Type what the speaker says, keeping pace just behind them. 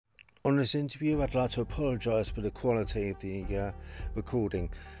On this interview, I'd like to apologise for the quality of the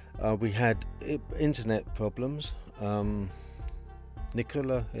recording. We had internet problems.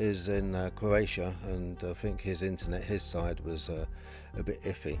 Nikola is in Croatia, and I think his internet, his side, was a bit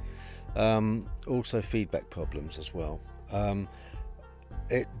iffy. Also, feedback problems as well.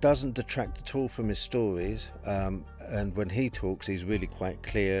 It doesn't detract at all from his stories, and when he talks, he's really quite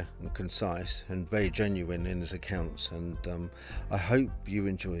clear and concise and very genuine in his accounts. And I hope you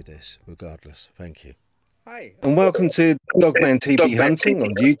enjoy this regardless. Thank you. Hi, and welcome to Dogman Teepee Hunting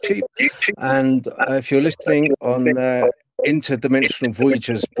on YouTube. And if you're listening on Interdimensional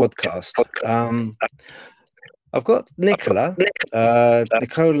Voyagers podcast, I've got Nikola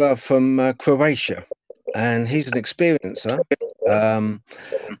from Croatia, and he's an experiencer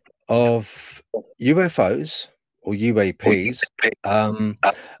of UFOs or UAPs,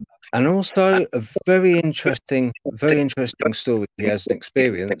 and also a very interesting story. He has an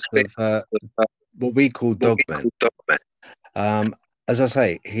experience with what we call Dogman. As I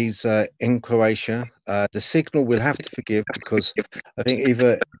say, he's in Croatia. The signal we'll have to forgive, because I think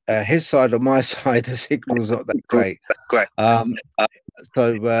either his side or my side, the signal's not that great.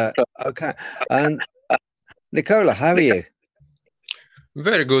 Okay. And Nikola, how are you?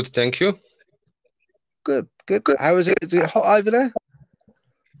 Very good, thank you. Good. How is it? Is it hot over there?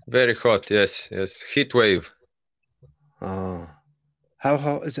 Very hot, yes. Heat wave. Oh, how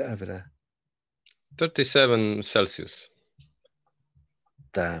hot is it over there? 37 Celsius.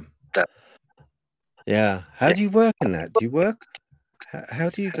 Damn. Yeah. How do you work in that? Do you work? How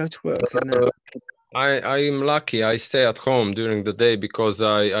do you go to work in that? I'm lucky. I stay at home during the day because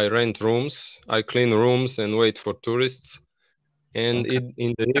I rent rooms. I clean rooms and wait for tourists. And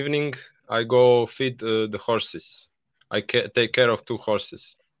in the evening, I go feed the horses. I take care of 2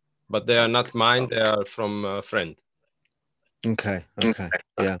 horses, but they are not mine. They are from a friend. Okay.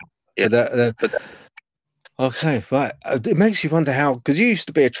 Yeah. Okay, right. It makes you wonder how, because you used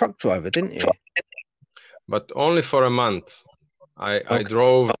to be a truck driver, didn't you? But only for a month. I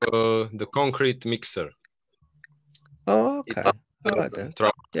drove the concrete mixer. Oh, okay. I like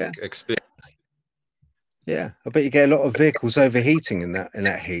that. Yeah. Experience. Yeah, I bet you get a lot of vehicles overheating in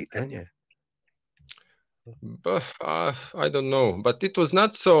that heat, don't you? But I don't know. But it was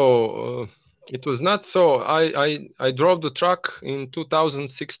not so. I drove the truck in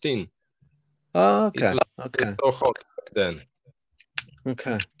 2016. Oh, okay. It was so hot back then.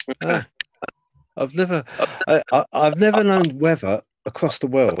 Okay. I've never known weather across the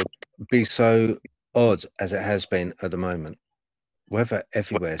world be so odd as it has been at the moment. Weather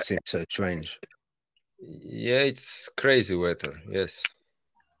everywhere seems so strange. Yeah, it's crazy weather. Yes.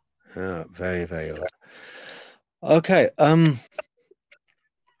 Oh, very, very odd. Okay.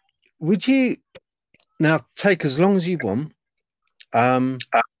 Would you now take as long as you want?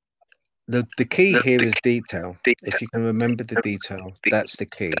 The key here is detail. If you can remember the detail, that's the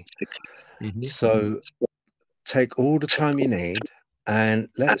key. Mm-hmm. So take all the time you need, and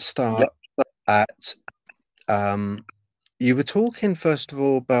let's start at you were talking first of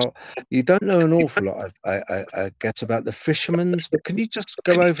all about, you don't know an awful lot, I guess, about the fishermen's, but can you just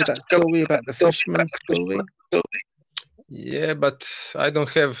go over that story about the fisherman's story? Yeah, but I don't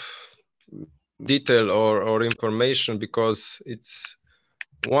have detail or information, because it's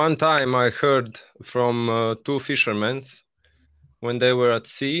one time I heard from 2 fishermen when they were at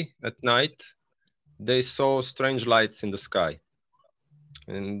sea at night. They saw strange lights in the sky,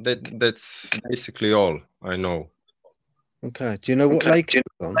 and that's basically all I know. Okay. Do you know what lake it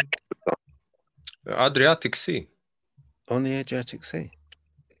was on? Adriatic Sea. On the Adriatic Sea?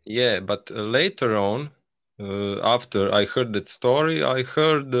 Yeah, but later on, after I heard that story, I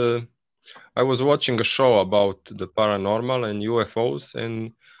was watching a show about the paranormal and UFOs,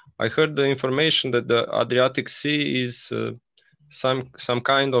 and I heard the information that the Adriatic Sea is some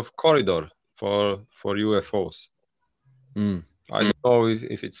kind of corridor for UFOs. I don't know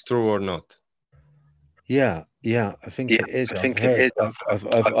if it's true or not. Yeah, I think it is.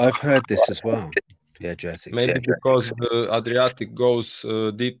 I've heard this as well. The Adriatic. Maybe because the Adriatic goes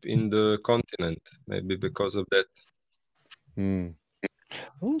deep in the continent. Maybe because of that.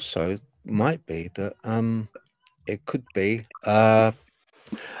 Also, might be that it could be.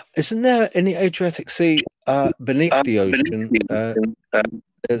 Isn't there any Adriatic Sea beneath the ocean?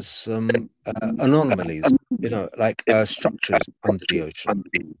 There's anomalies, like structures under the ocean.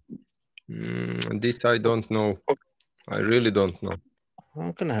 This I don't know. I really don't know.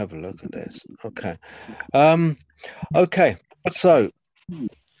 I'm gonna have a look at this. Okay. Okay. So,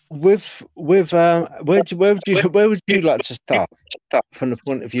 where would you like to start from the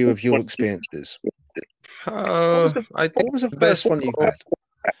point of view of your experiences? What was the first one you had?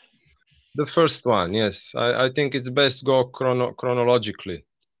 The first one, yes. I think it's best go chronologically.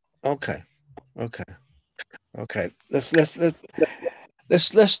 Okay, okay, okay. Let's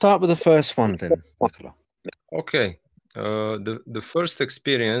start with the first one then, Nikola. Okay. The first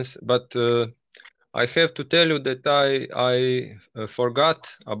experience, but I have to tell you that I forgot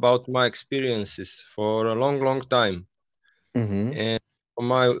about my experiences for a long time, Mm-hmm. and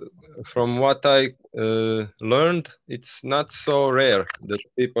my from what I learned, it's not so rare that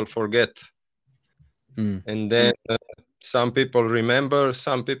people forget, Mm. and then some people remember,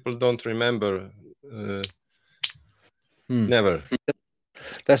 some people don't remember. Uh, Mm. Never.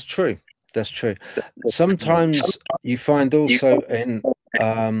 That's true. That's true. Sometimes you find also in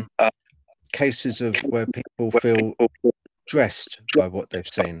um, cases of where people feel stressed by what they've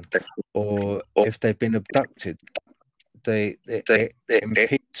seen, or if they've been abducted, it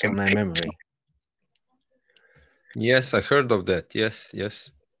impedes on their memory. Yes, I heard of that. Yes,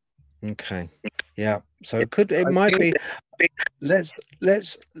 yes. Okay. Yeah. So it I might think be. Let's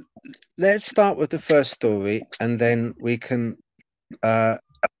let's let's start with the first story, and then we can uh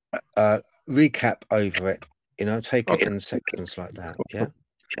recap over it. Take it okay. in sections like that. Yeah.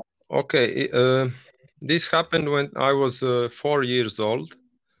 Okay. This happened when I was 4 years old,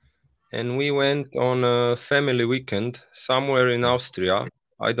 and we went on a family weekend somewhere in Austria.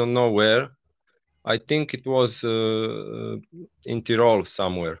 I don't know where. I think it was in Tyrol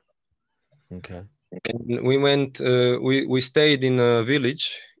somewhere. Okay. And we went. We stayed in a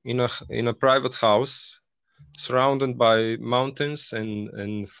village in a private house surrounded by mountains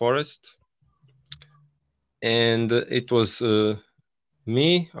and forest. And it was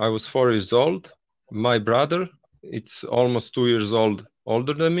me. I was 4 years old. My brother, it's almost 2 years old,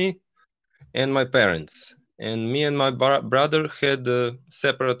 older than me, and my parents. And me and my brother had a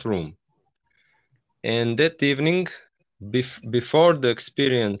separate room. And that evening, before the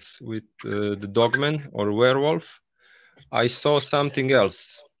experience with the dogman or werewolf, I saw something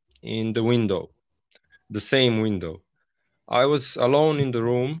else in the window, the same window. I was alone in the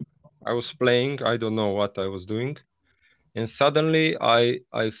room. I was playing. I don't know what I was doing. And suddenly I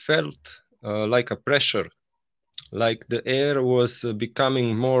felt like a pressure, like the air was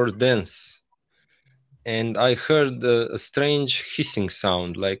becoming more dense. And I heard a strange hissing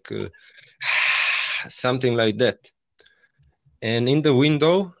sound, like something like that. And in the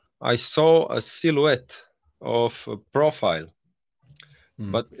window, I saw a silhouette of a profile,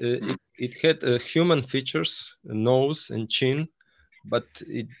 Mm. but it had human features, a nose and chin, but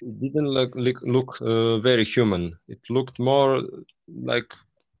it didn't look very human. It looked more like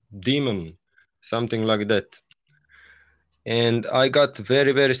demon, something like that. And I got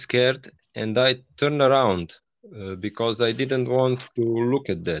very scared, and I turned around because I didn't want to look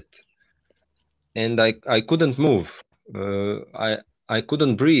at that, and I couldn't move. I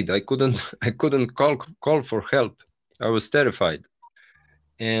couldn't breathe. I couldn't I couldn't call for help. I was terrified.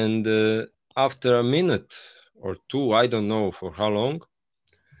 And after a minute or two, I don't know for how long,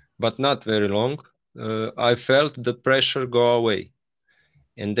 but not very long, I felt the pressure go away.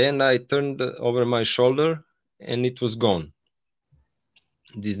 And then I turned over my shoulder, and it was gone,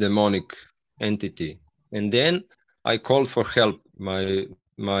 this demonic entity. And then I called for help,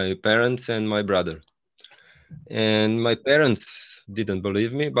 my parents and my brother. And my parents didn't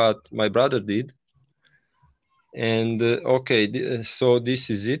believe me, but my brother did. And okay, so this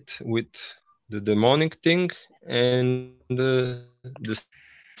is it with the demonic thing. And the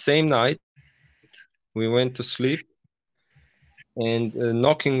same night we went to sleep, and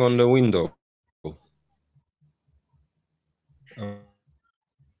knocking on the window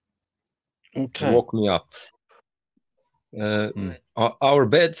woke me up. Mm. Our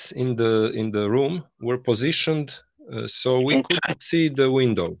beds in the room were positioned so we couldn't see the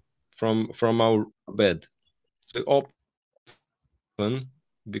window from our bed. So we open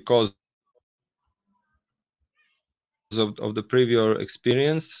because of the previous experience,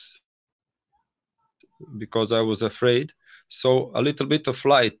 because I was afraid. So a little bit of light was coming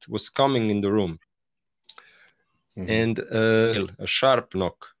in the room, and Mm-hmm. a sharp knock, a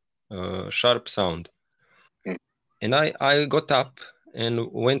sharp sound. And I got up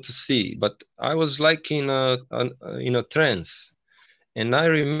and went to see, but I was like in a trance. And I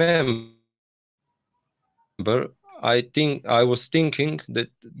remember, I was thinking that this must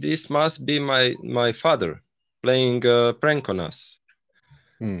be my father playing a prank on us. So I got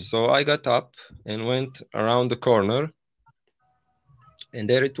up and went around the corner, and there it was in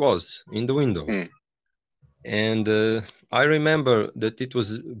the window. And I remember that it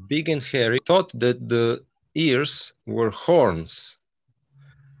was big and hairy. I thought that the ears were horns,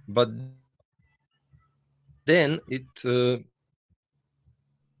 but then it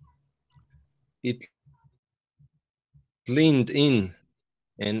it leaned in,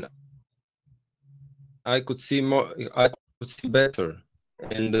 and I could see more. I could see better,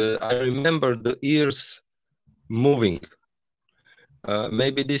 and I remember the ears moving.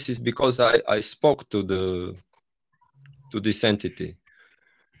 Maybe this is because I spoke to this entity.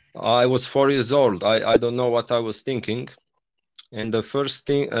 I was 4 years old. I don't know what I was thinking. And the first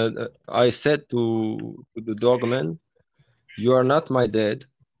thing I said to the dogman, "You are not my dad."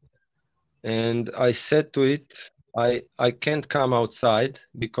 And I said to it, I can't come outside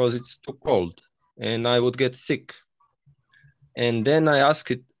because it's too cold and I would get sick. And then I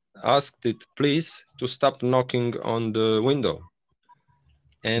asked it please to stop knocking on the window,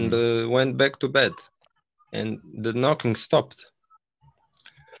 and went back to bed, and the knocking stopped.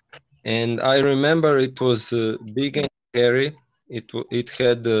 And I remember it was big and hairy. It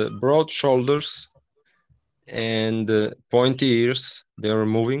had broad shoulders and pointy ears. They were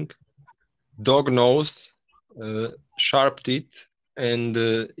moving. Dog nose, sharp teeth, and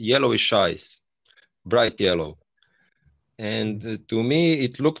yellowish eyes, bright yellow. And to me,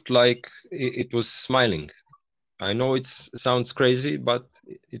 it looked like it was smiling. I know it sounds crazy, but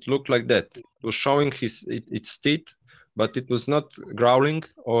it looked like that. It was showing its teeth, but it was not growling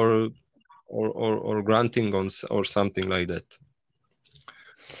or grunting or something like that.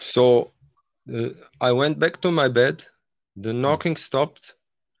 So I went back to my bed. The knocking stopped,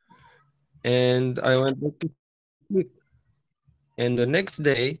 and I went back to sleep. And the next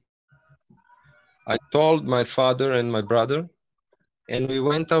day, I told my father and my brother, and we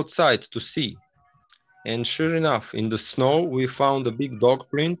went outside to see. And sure enough, in the snow, we found a big dog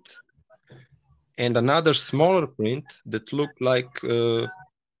print and another smaller print that looked like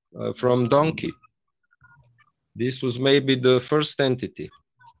from donkey. This was maybe the first entity.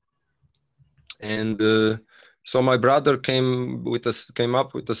 And so my brother came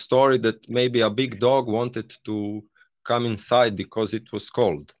up with a story that maybe a big dog wanted to come inside because it was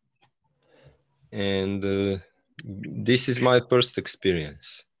cold. And this is my first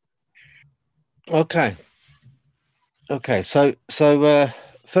experience. Okay. So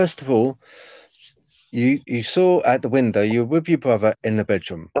first of all, you saw at the window. You were with your brother in the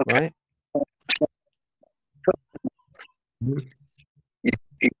bedroom, right?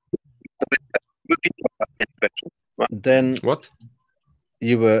 Then What?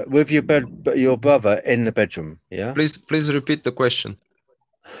 you were with your brother in the bedroom, yeah? Please repeat the question.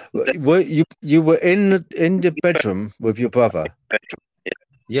 Were you were in the bedroom with your brother?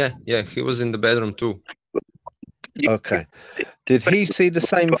 Yeah, he was in the bedroom too. Okay. Did he see the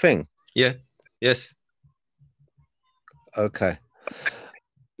same thing? Yeah, yes. Okay.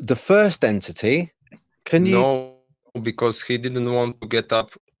 The first entity, can you? No, because he didn't want to get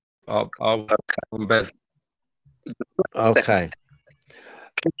up from bed. Okay.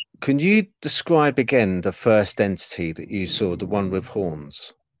 Can you describe again the first entity that you saw, the one with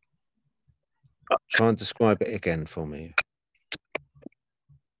horns? Try and describe it again for me.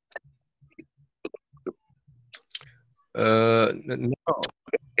 No,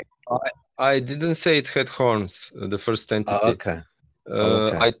 I didn't say it had horns, the first entity. Okay.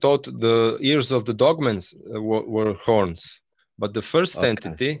 I thought the ears of the dogmans were horns, but the first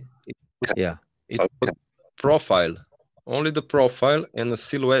entity, it was profile, only the profile and a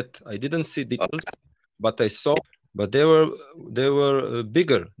silhouette. I didn't see details, but I saw. But they were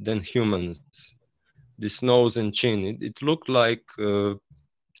bigger than humans. This nose and chin. It looked like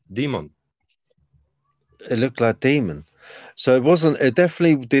demon. It looked like demon. So it wasn't. It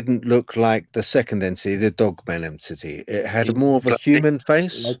definitely didn't look like the second entity, the Dogman entity. It had more of a human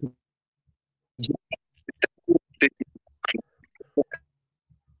face.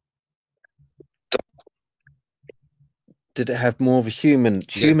 Did it have more of a human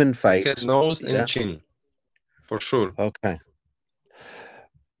face? It had nose and chin, for sure. Okay.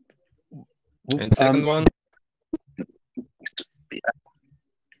 And second one.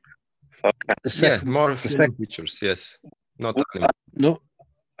 More human features. Yes, not animal. No.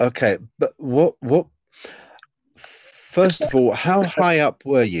 Okay, but what? First of all, how high up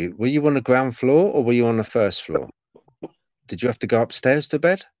were you? Were you on the ground floor or were you on the first floor? Did you have to go upstairs to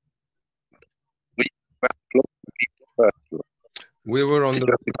bed? We were on the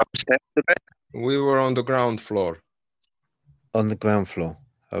ground floor. On the ground floor.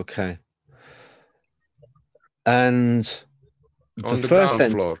 Okay. And on the ground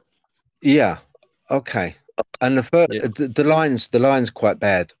floor. Yeah. Okay. And the line's quite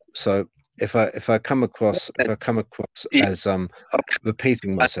bad. So if I come across as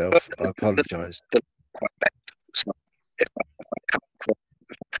repeating myself, I apologise.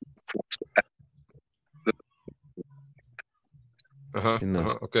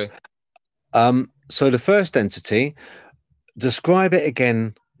 Okay. So the first entity, describe it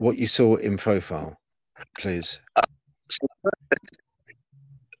again, what you saw in profile, please.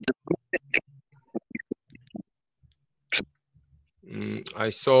 I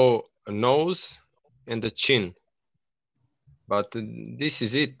saw a nose and a chin, but this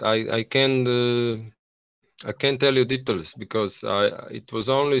is it. I can't tell you details because it was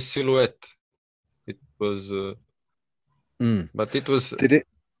only silhouette. It was, but Did it?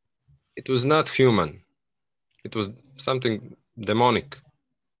 it was not human. It was something demonic.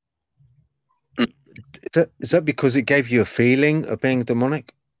 Is that because it gave you a feeling of being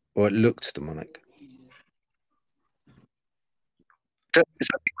demonic, or it looked demonic?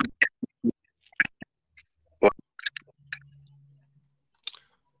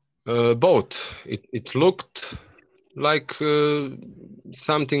 Both. It looked like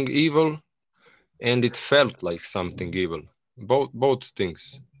something evil, and it felt like something evil. Both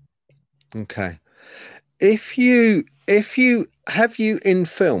things. Okay. If you have you in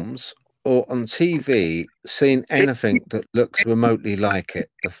films or on TV seen anything that looks remotely like it,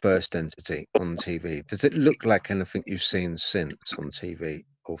 the first entity on TV? Does it look like anything you've seen since on TV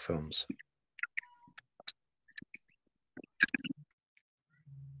or films?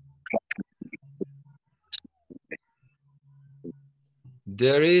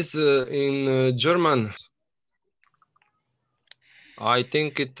 There is in German. I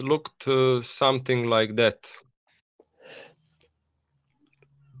think it looked something like that.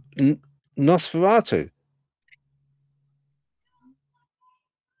 Nosferatu.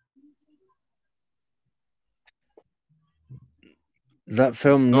 That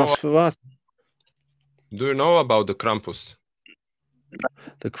film No, Nosferatu. do you know about the Krampus?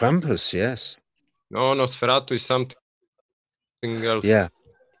 The Krampus, yes. No, Nosferatu is something else. Yeah.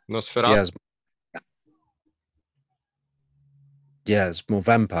 Nosferatu. Yes, more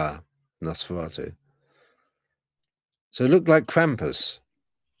vampire Nosferatu. So it looked like Krampus.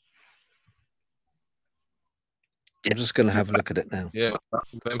 I'm just going to have a look at it now. Yeah,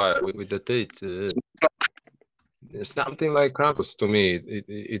 vampire with the teeth. Something like Krampus to me.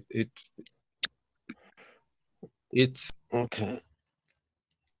 It's okay.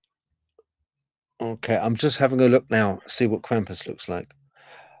 Okay, I'm just having a look now, see what Krampus looks like.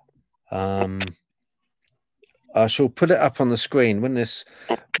 I shall put it up on the screen when this.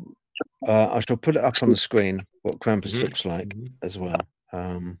 I shall put it up on the screen what Krampus looks like as well.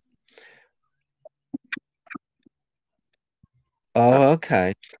 Oh,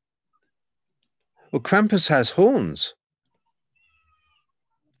 okay. Well, Krampus has horns.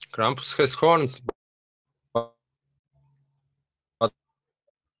 Krampus has horns, but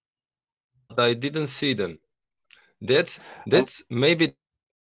I didn't see them. That's maybe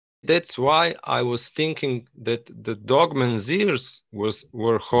that's why I was thinking that the Dogman's ears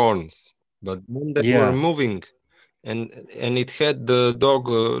were horns, but then they were moving, and it had the dog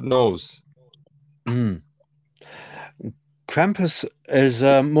nose. Krampus is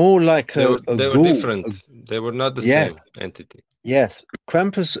more like a they were ghoul. Different. They were not the same entity. Yes,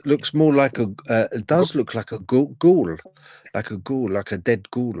 Krampus looks more like a. It does look like a ghoul, like a dead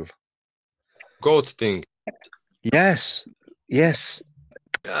ghoul. Goat thing. Yes. Yes.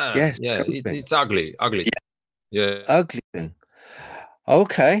 Yes. Yeah. It's ugly. Yeah. Ugly thing.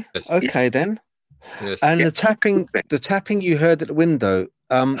 Okay. Yes. Okay then. Yes. And the tapping you heard at the window.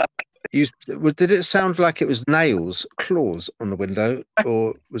 Did it sound like it was nails, claws on the window,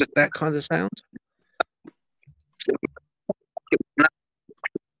 or was it that kind of sound?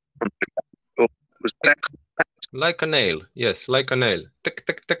 Like a nail, yes, like a nail. Tick,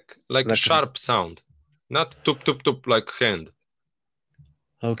 tick, tick, like a sharp sound. Not tup, tup, tup, like hand.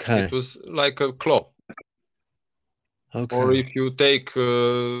 Okay. It was like a claw. Okay. Or if you take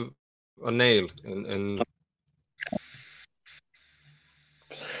a nail and...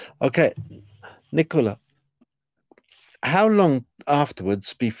 Okay, Nikola, how long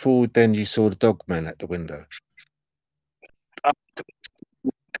afterwards before then you saw the Dogman at the window?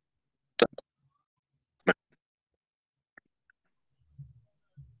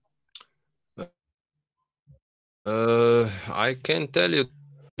 I can't tell you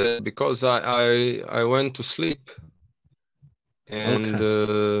that because I went to sleep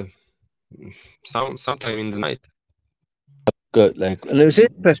and sometime in the night. Good, and it was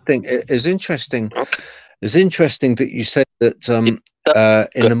interesting. It's interesting that you said that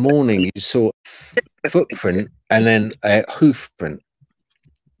in the morning you saw a footprint and then a hoof print.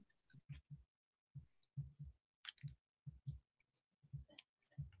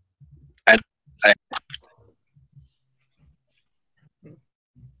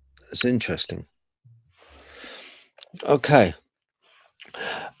 It's interesting. Okay.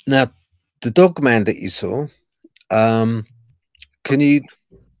 Now, the Dogman that you saw, can you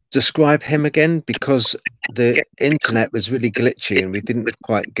describe him again? Because the internet was really glitchy and we didn't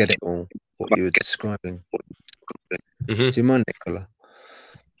quite get it all, what you were describing. Mm-hmm. Do you mind, Nikola?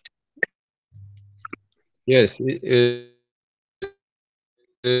 Yes.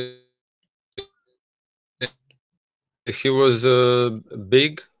 He was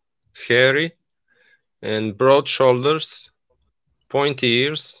big, hairy, and broad shoulders, pointy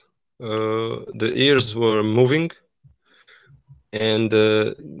ears. The ears were moving, and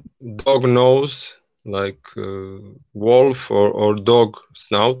dog nose, like wolf or dog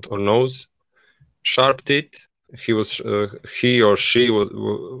snout or nose, sharp teeth. He or she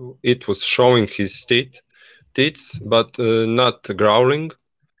was showing his teeth, but not growling,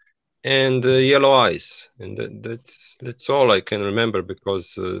 and yellow eyes. And that's all I can remember,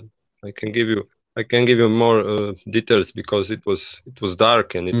 because I can give you more details, because it was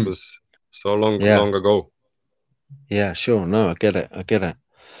dark and it was so long ago. Yeah, sure. No, I get it.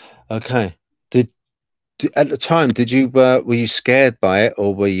 Okay. At the time, did you were you scared by it,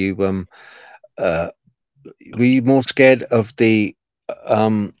 or were you more scared of the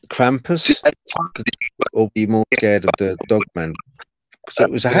Krampus, or were you more scared of the Dogman? Because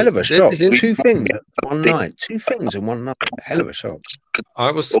it was a hell of a That shock. is in, Two things at one night. Two things in one night. A hell of a shock.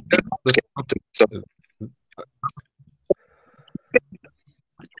 I was scared of the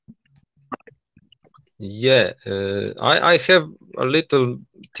Yeah, I have a little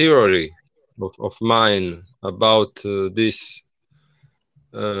theory of mine about this.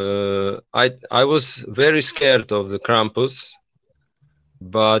 I was very scared of the Krampus,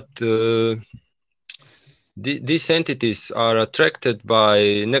 but these entities are attracted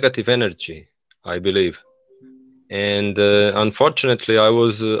by negative energy, I believe. And unfortunately, I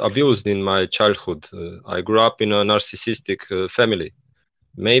was abused in my childhood. I grew up in a narcissistic family.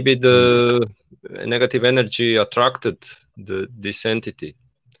 Maybe the negative energy attracted this entity.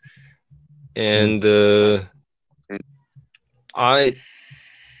 And I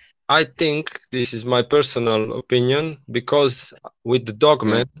think this is my personal opinion, because with the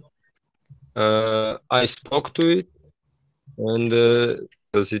Dogman, I spoke to it, and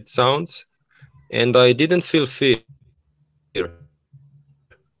as it sounds, and I didn't feel fear.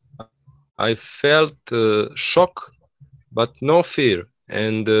 I felt shock, but no fear.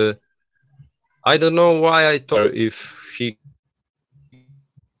 And I don't know why I told her if he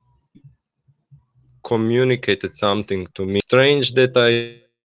communicated something to me. Strange that I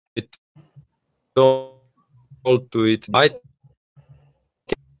told to it.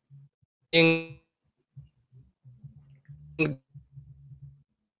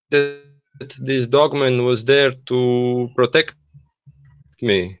 That this Dogman was there to protect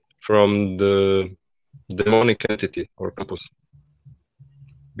me from the demonic entity or Krampus,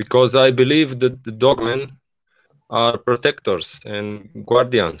 because I believe that the Dogmen are protectors and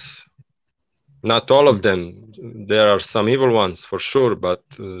guardians. Not all of them. There are some evil ones for sure, but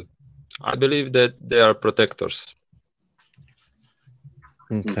I believe that they are protectors.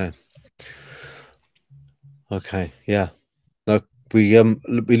 Okay. Yeah. No, we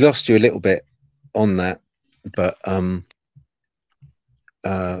lost you a little bit on that, but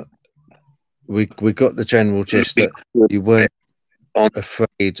we got the general gist that you weren't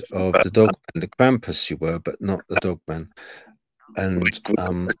afraid of the Dogman. The Krampus you were, but not the Dogman. And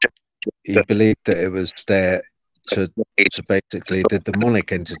you believed that it was there to basically the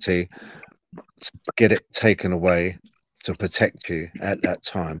demonic entity to get it taken away to protect you at that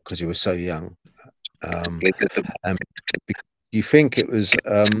time because you were so young. And you think it was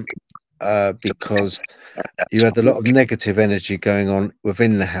because you had a lot of negative energy going on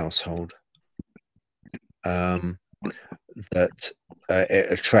within the household that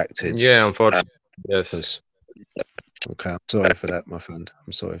it attracted. Yeah, unfortunately, yes. Okay, I'm sorry for that, my friend.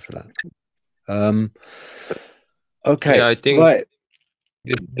 I'm sorry for that. Okay, yeah, I think right.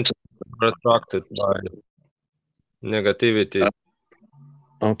 We're attracted by negativity.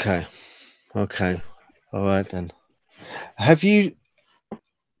 Okay, all right then. Have you?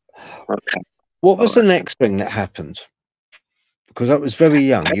 What was the next thing that happened? Because I was very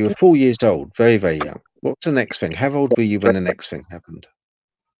young. You were 4 years old, very, very young. What's the next thing? How old were you when the next thing happened?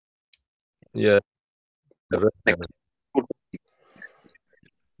 Yeah.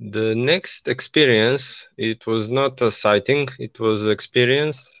 The next experience, it was not a sighting, it was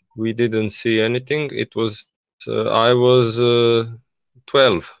experience. We didn't see anything. It was, I was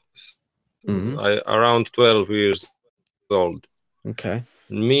 12. Around 12 years old. Okay.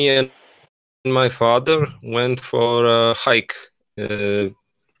 Me and my father went for a hike.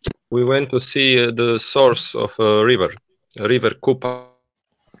 We went to see the source of a river Kupa.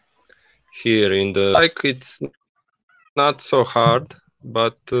 here in the like. It's not so hard,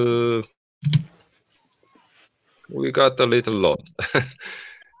 but we got a little lost.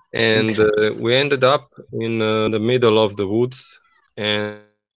 And Okay. we ended up in the middle of the woods, and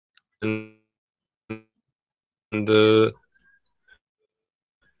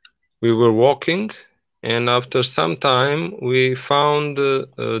we were walking, and after some time we found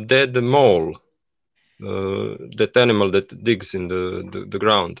a dead mole, that animal that digs in the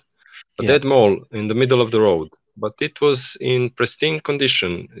ground, a Yeah. dead mole in the middle of the road, but it was in pristine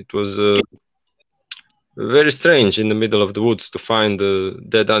condition. It was very strange in the middle of the woods to find a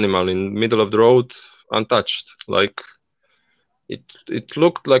dead animal in the middle of the road, untouched. Like it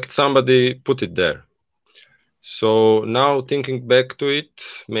looked like somebody put it there. So now thinking back to it,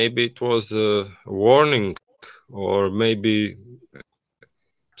 maybe it was a warning, or maybe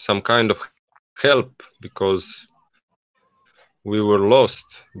some kind of help, because we were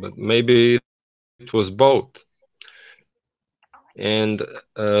lost. But maybe it was both. And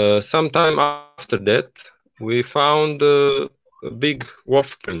sometime after that, we found a big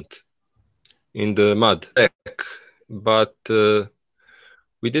wolf print in the mud back, but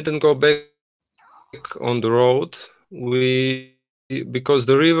we didn't go back on the road. We because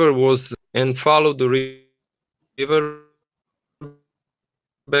the river was and followed the river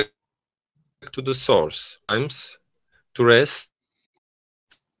back to the source. Times to rest,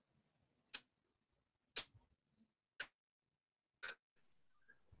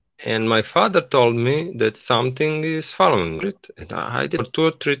 and my father told me that something is following it. And I did for 2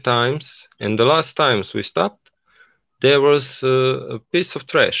 or 3 times, and the last times we stopped, there was a piece of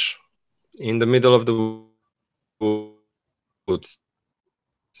trash in the middle of the woods.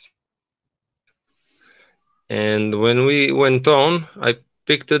 And when we went on, I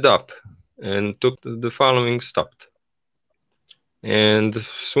picked it up and took the following stopped. And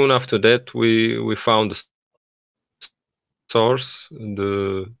soon after that, we found the source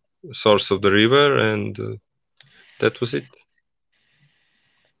of the river, and that was it.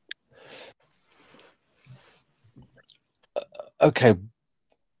 Okay.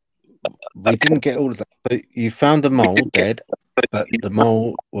 We didn't get all of that, but you found the mole dead, but the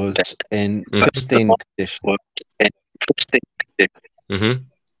mole was in pristine condition. Mm-hmm.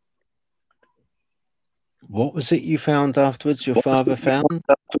 What was it you found afterwards? Your father found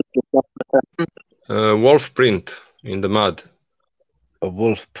Wolf print in the mud. a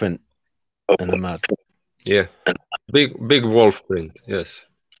wolf print in the mud. Yeah, big wolf print. Yes,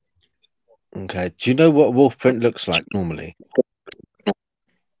 Okay. Do you know what a wolf print looks like normally?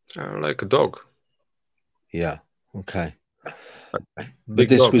 like a dog, Yeah. Okay. But big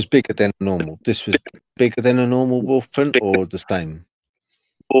this dog. was bigger than normal. This was bigger than a normal wolf print, or the same?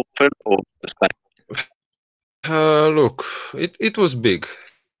 Look, it was big.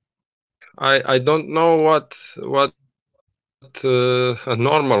 I don't know what a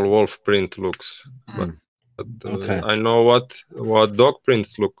normal wolf print looks, but Okay. I know what dog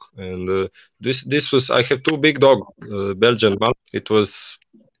prints look. And this was, I have two big dog, Belgian Malinois. It was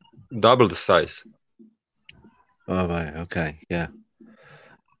double the size. All right. Okay. Yeah.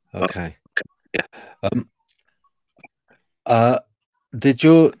 Okay. Um. Uh. Did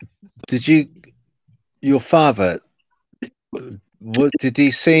your your father? What did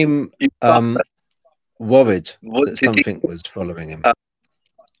he seem worried that something was following him?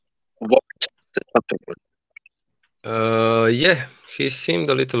 Yeah, he seemed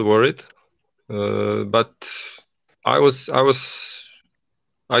a little worried, but I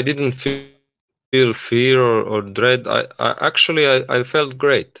didn't feel fear or dread. I felt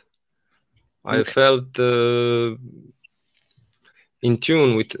great. I Okay. felt in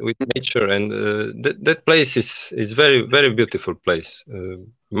tune with nature, and that place is very beautiful place,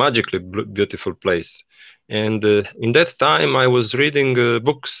 magically beautiful place. And in that time, I was reading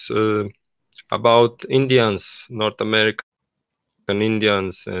books about Indians, North American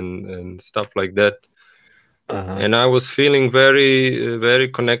Indians, and stuff like that. And Uh-huh. I was feeling very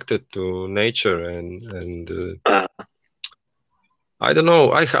connected to nature, and I don't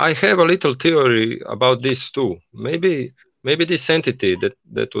know. I have a little theory about this too. Maybe this entity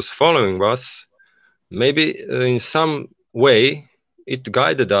that was following us, maybe in some way it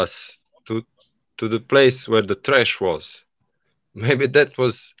guided us to the place where the trash was. Maybe that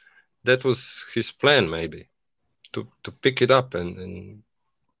was his plan. Maybe to pick it up and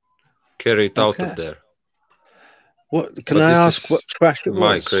carry it out of Okay. there. What can But I this ask? What is trash it my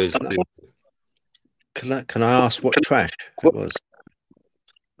was? crazy theory. Can I ask what trash it was?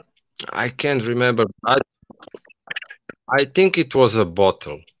 I can't remember. I think it was a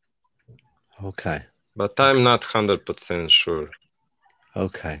bottle, Okay. but I'm not 100% sure.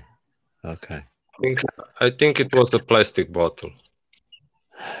 Okay. Okay. I think it was a plastic bottle.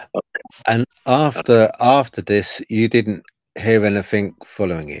 And after this, you didn't hear anything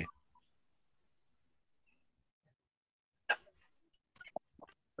following you?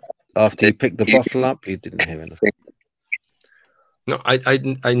 After you picked the bottle up, you didn't hear anything? No,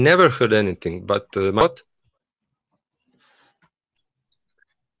 I never heard anything, but what?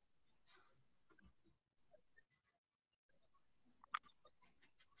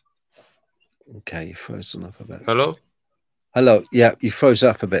 Okay, you frozen up a bit. Hello? Hello. Yeah, you froze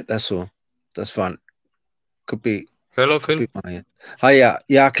up a bit. That's all. That's fine. Could be. Hello, Could Phil? be my end. Hi.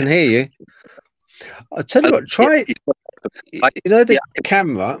 Yeah, I can hear you. I'll tell you what. Try. You know the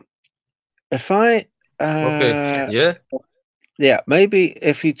camera. If I. Okay. Yeah? Yeah. Maybe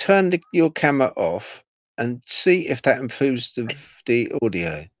if you turn your camera off and see if that improves the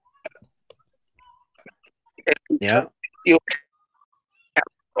audio. Yeah.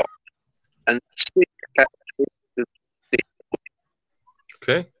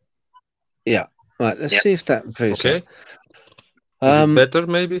 Okay. Yeah. Right. Let's see if that improves Okay. that. Is it better,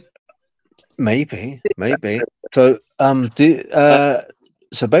 maybe? Maybe. So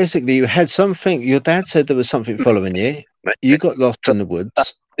so basically you had something, your dad said there was something following you. You got lost in the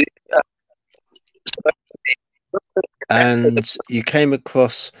woods and you came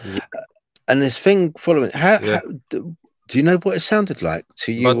across and this thing following. How Yeah. do you know what it sounded like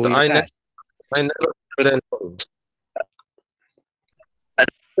to you But or your dad? I never heard anything.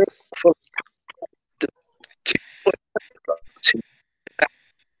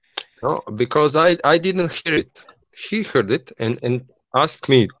 No, because I didn't hear it. He heard it and asked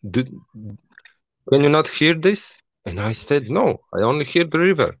me, can you not hear this? And I said, no, I only hear the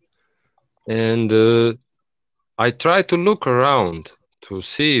river. And I tried to look around to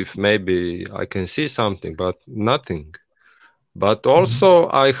see if maybe I can see something, but nothing. But also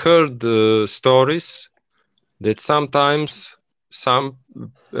I heard stories that sometimes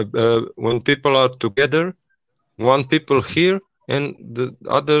when people are together, one people hear and the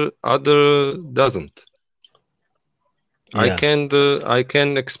other doesn't. Yeah. I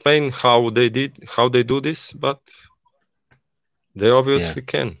can explain how they do this, but they obviously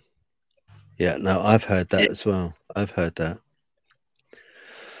can. Yeah, no, I've heard that as well. I've heard that.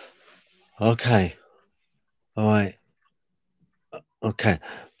 Okay. All right. Okay.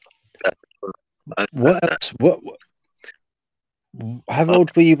 What else? How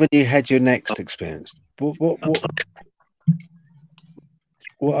old were you when you had your next experience? What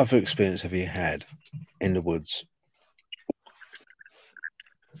other experience have you had in the woods?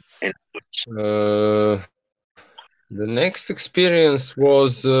 The next experience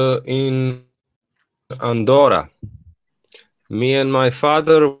was in Andorra. Me and my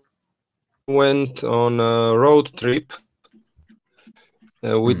father went on a road trip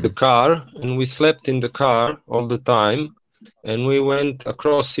with the car, and we slept in the car all the time. And we went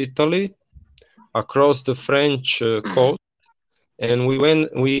across Italy, across the French coast, and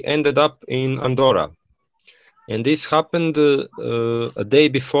we ended up in Andorra. And this happened a day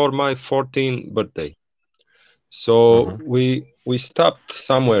before my 14th birthday. So we stopped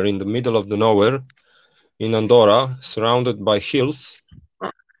somewhere in the middle of the nowhere in Andorra, surrounded by hills,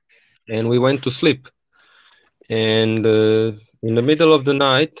 and we went to sleep. And in the middle of the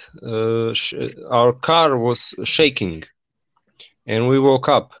night, our car was shaking, and we woke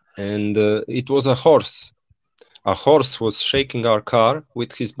up, and it was a horse. A horse was shaking our car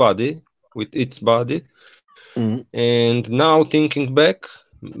with its body. And now thinking back,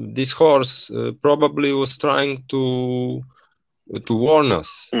 this horse probably was trying to warn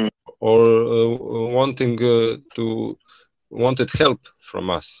us, or wanted help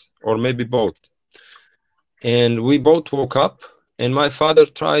from us, or maybe both. And we both woke up, and my father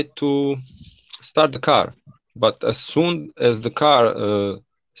tried to start the car, but as soon as the car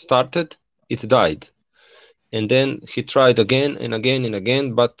started, it died. And then he tried again and again and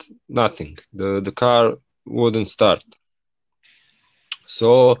again, but nothing. The car wouldn't start.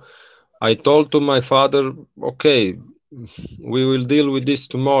 So I told to my father, okay, we will deal with this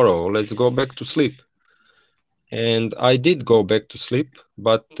tomorrow. Let's go back to sleep. And I did go back to sleep,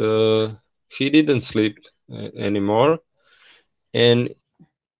 but he didn't sleep anymore. And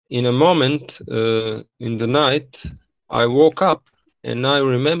in a moment in the night, I woke up and I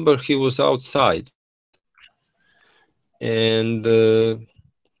remember he was outside. And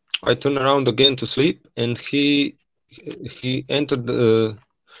I turned around again to sleep, and he entered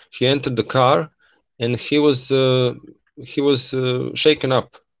the car, and he was shaken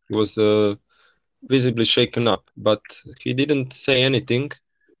up. He was visibly shaken up, but he didn't say anything,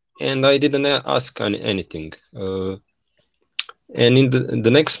 and I didn't ask anything. And in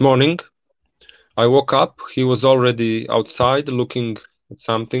the next morning, I woke up. He was already outside looking at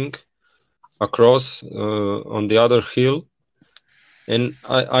something across on the other hill. And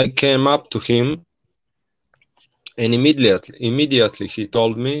I came up to him, and immediately he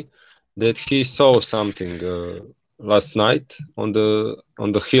told me that he saw something last night on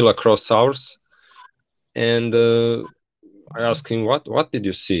the hill across ours. And I asked him, what did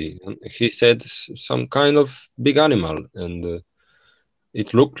you see? And he said some kind of big animal, and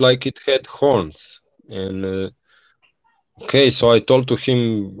it looked like it had horns. And okay, so I told to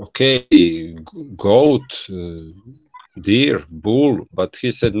him, okay, goat, deer, bull, but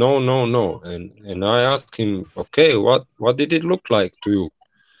he said no, no, no. And I asked him, okay, what did it look like to you?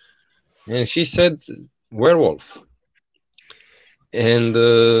 And he said werewolf. And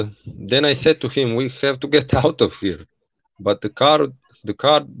then I said to him, we have to get out of here. But the car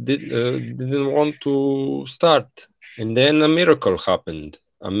didn't want to start. And then a miracle happened.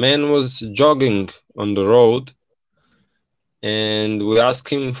 A man was jogging on the road, and we asked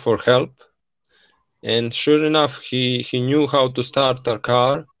him for help. And sure enough, he knew how to start our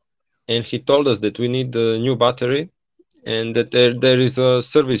car, and he told us that we need a new battery, and that there is a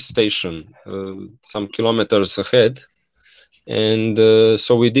service station some kilometers ahead. And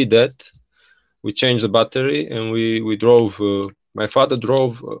so we did that. We changed the battery, and we drove. My father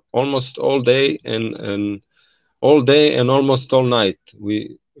drove almost all day and all day and almost all night.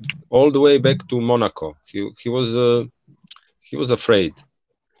 We all the way back to Monaco. He was afraid,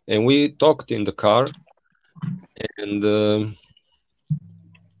 and we talked in the car. And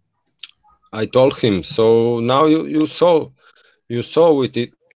I told him, so now you saw with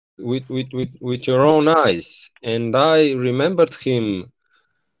it with your own eyes. And I remembered him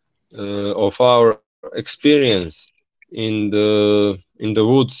of our experience in the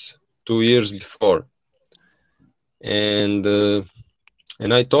woods 2 years before. And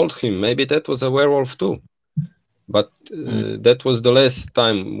I told him maybe that was a werewolf too. But that was the last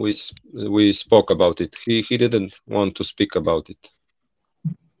time we spoke about it. He didn't want to speak about it.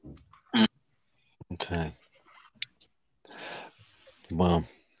 Okay. Wow.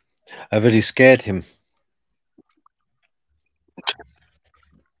 I really scared him.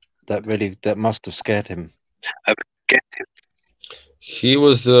 That must have scared him. He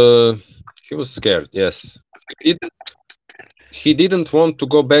was scared. Yes, he didn't want to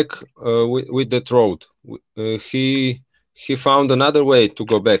go back with that road. He found another way to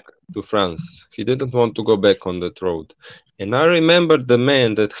go back to France. He didn't want to go back on that road. And I remember the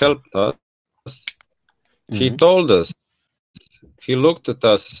man that helped us. He told us, he looked at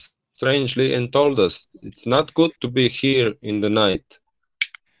us strangely and told us, it's not good to be here in the night.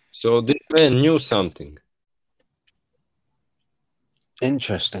 So this man knew something.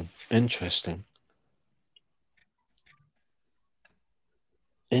 Interesting.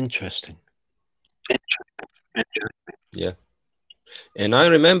 Yeah. And I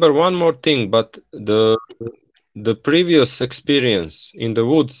remember one more thing, but the previous experience in the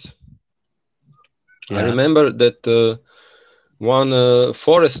woods, Yeah. I remember that one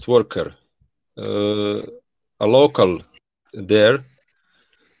forest worker, a local there,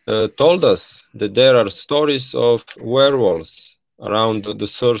 told us that there are stories of werewolves around the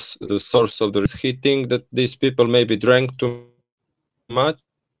source of the. He think that these people maybe drank too much,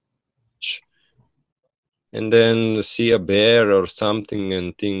 and then see a bear or something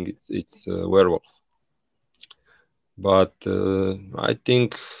and think it's a werewolf. But I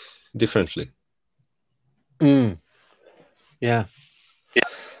think differently. Yeah.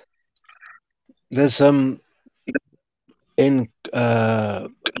 There's in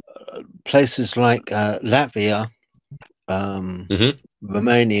places like Latvia,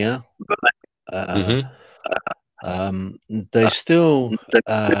 Romania, they still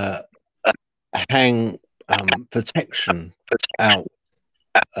hang protection out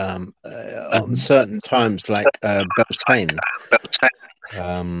on certain times, like Beltane.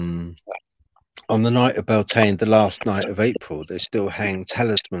 On the night of Beltane, the last night of April, they still hang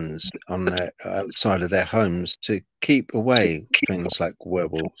talismans on the outside of their homes to keep away things like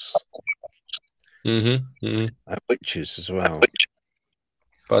werewolves and witches as well.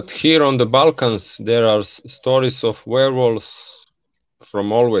 But here on the Balkans, there are stories of werewolves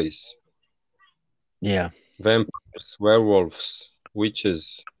from always. Yeah. Vampires, werewolves,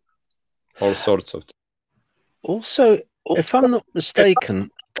 witches, all sorts of things. Also, if I'm not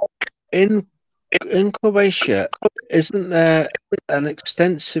mistaken, in Croatia, isn't there an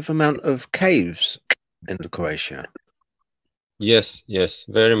extensive amount of caves in Croatia? Yes,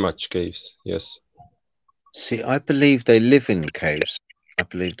 very much caves. Yes. See, I believe they live in caves. I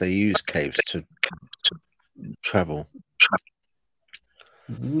believe they use caves to travel.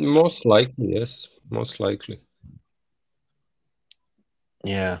 Most likely, yes. Most likely.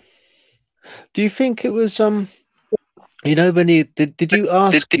 Yeah. Do you think it was you know, when you did you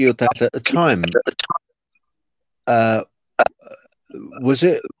ask your dad at the time, uh was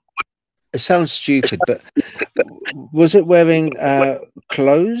it, it sounds stupid, but was it wearing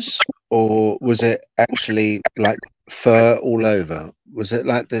clothes, or was it actually like fur all over? Was it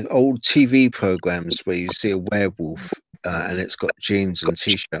like the old TV programs where you see a werewolf and it's got jeans and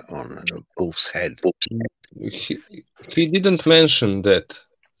t-shirt on and a wolf's head? He didn't mention that.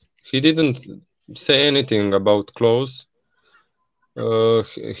 He didn't say anything about clothes.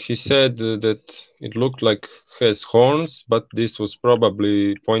 He said that it looked like has horns, but this was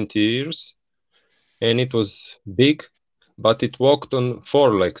probably pointy ears, and it was big, but it walked on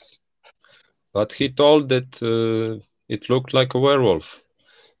four legs. But he told that it looked like a werewolf,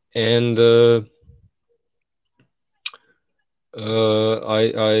 and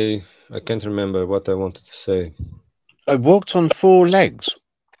I can't remember what I wanted to say. I walked on four legs.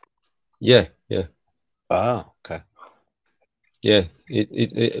 Yeah, yeah, Ah, okay. yeah.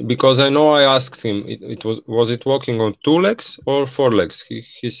 It because I know I asked him. It was it walking on two legs or four legs?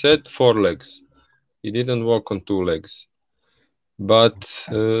 He said four legs. He didn't walk on two legs. But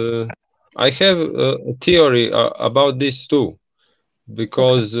I have a theory about this too, Okay.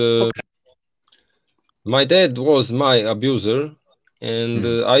 because my dad was my abuser, and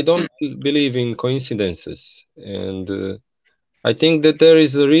Mm. I don't believe in coincidences. And I think that there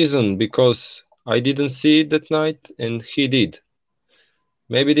is a reason, because I didn't see it that night and he did.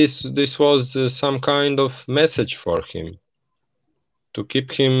 Maybe this was some kind of message for him to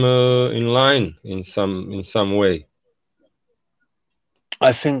keep him in line in some way.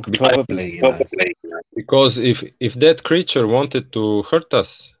 I think Because, probably, you know. because if that creature wanted to hurt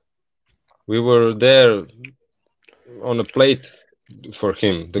us, we were there on a plate for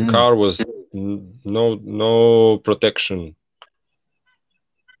him. The Mm. car was no protection,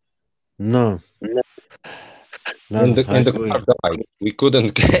 No, and no, I the agree. car died. We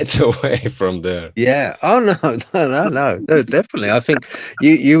couldn't get away from there. Yeah. Oh no, no, definitely. I think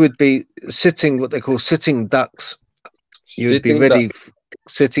you would be sitting what they call sitting ducks. You would be Sitting ready, ducks.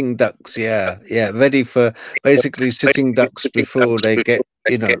 sitting ducks. Yeah, yeah, ready for basically sitting ducks before they get,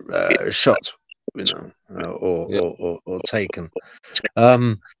 you know, shot, you know, Yeah. or taken.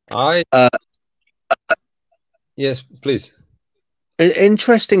 Um, I uh, Yes, please.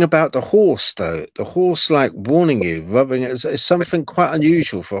 Interesting about the horse, though. The horse, like warning you, rubbing it, is something quite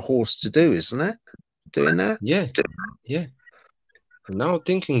unusual for a horse to do, isn't it? Doing that. Yeah, yeah. Now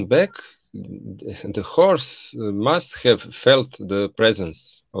thinking back, the horse must have felt the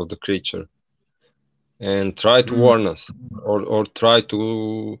presence of the creature and try to Mm. warn us, or try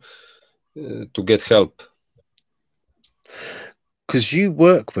to get help. Because you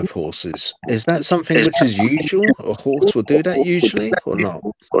work with horses, is that something which is usual? A horse will do that usually, or not?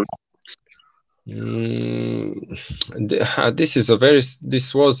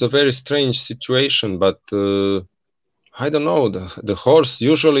 This was a very strange situation, but I don't know. The horse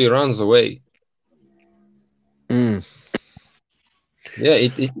usually runs away. Mm. Yeah,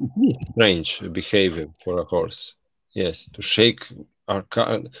 it is strange behavior for a horse. Yes, to shake our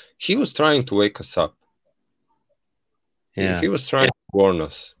car. He was trying to wake us up. Yeah, He was trying to warn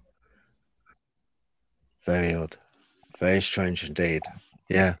us. very odd, very strange indeed.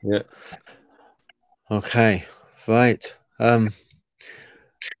 Yeah. Yeah, Okay. Right.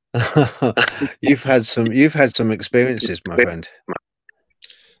 You've had some experiences, my friend.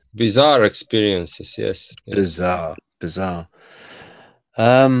 bizarre experiences. Yes, yes. Bizarre, bizarre.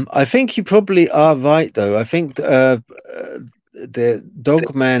 I think you probably are right, though. I think the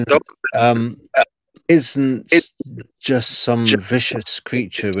Dogman um, isn't just some vicious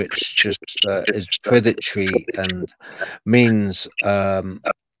creature which just is predatory and means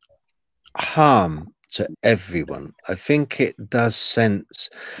harm to everyone. I think it does sense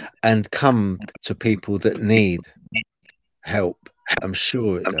and come to people that need help. I'm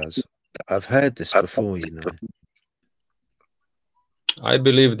sure it does. I've heard this before, you know. I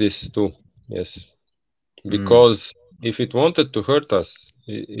believe this too. Yes, Mm. because if it wanted to hurt us,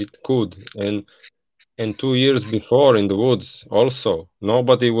 it could. And 2 years before in the woods, also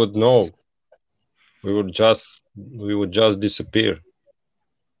nobody would know. We would just disappear.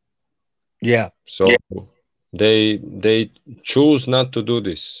 Yeah, So they choose not to do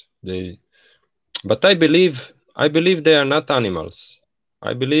this. But I believe they are not animals.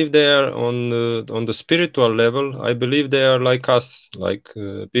 I believe they are on the spiritual level. I believe they are like us, like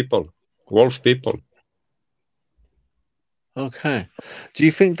people, wolf people. Okay. Do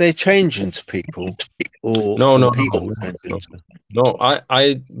you think they change into people, or No, can no, people no, change no, into? no.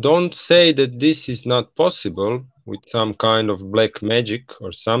 I don't say that this is not possible with some kind of black magic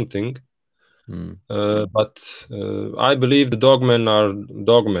or something. Hmm. But I believe the dogmen are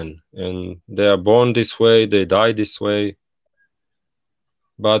dogmen, and they are born this way, they die this way.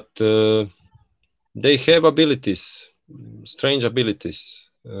 But they have abilities, strange abilities.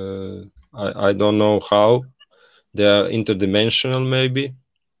 I don't know how. They are interdimensional, maybe,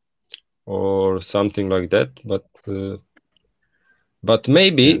 or something like that. But Yeah.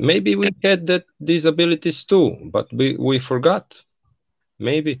 maybe we had that these abilities too, but we forgot.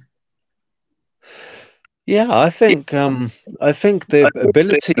 Maybe. Yeah, I think the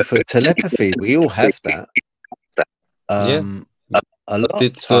ability for telepathy, we all have that. Yeah. Um, a But lot of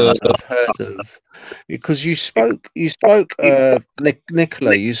it's times I've heard of, because Nikola,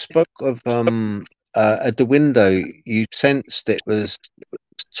 you spoke of at the window, you sensed it was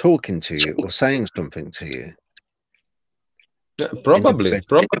talking to you or saying something to you in your probably,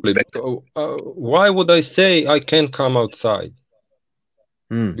 bedroom. probably. But, why would I say I can't come outside?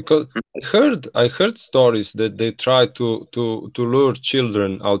 Hmm. Because I heard stories that they try to lure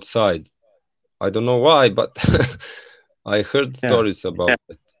children outside. I don't know why, but I heard Yeah. stories about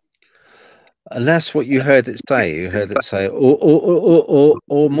it. And that's what you heard it say. You heard it say,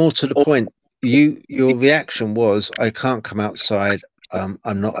 or more to the point, your reaction was, "I can't come outside. I'm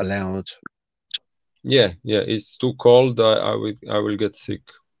not allowed." Yeah, yeah. It's too cold. I will get sick.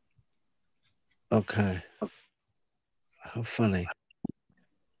 Okay, how funny.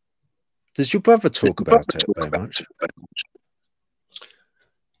 Does your brother talk about it very much?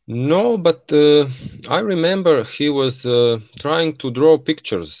 No, but I remember he was trying to draw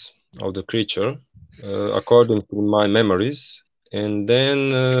pictures of the creature, according to my memories, and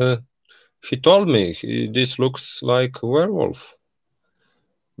then he told me this looks like a werewolf.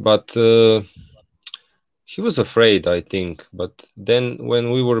 But he was afraid, I think. But then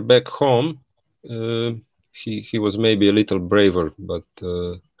when we were back home, uh, he was maybe a little braver. But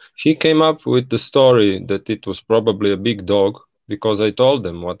he came up with the story that it was probably a big dog because I told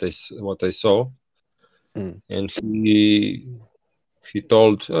them what I saw, Mm. and he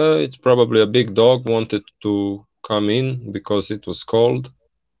told it's probably a big dog wanted to come in because it was cold.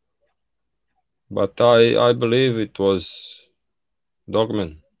 But I believe it was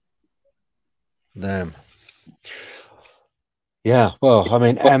Dogman. Damn. Yeah. Well, I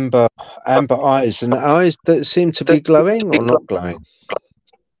mean, amber eyes and eyes that seem to be glowing or not glowing.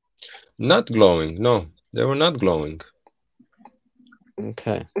 Not glowing, no, they were not glowing.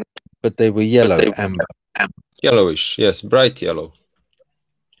 Okay, but they were yellow, amber. Yellowish, yes, bright yellow.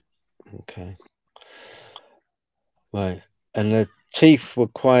 Okay, right. And the teeth were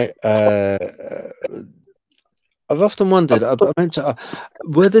quite. I've often wondered. I meant to.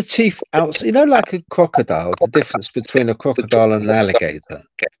 Were the teeth out? You know, like a crocodile. The difference between a crocodile and an alligator.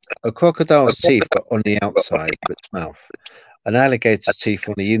 A crocodile's teeth are on the outside of its mouth. An alligator's teeth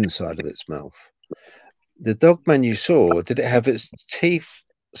on the inside of its mouth. The dogman you saw, did it have its teeth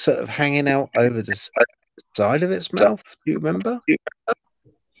sort of hanging out over the side of its mouth? Do you remember?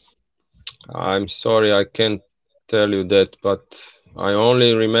 I'm sorry, I can't tell you that, but I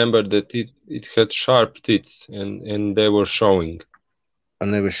only remember that it had sharp teeth and they were showing.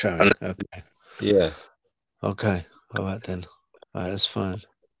 And they were showing. Okay. Yeah. Okay. All right then. All right, that's fine.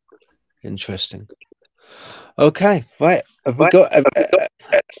 Interesting. Okay. Right. Have we got?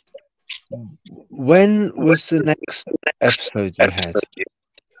 When was the next episode you had?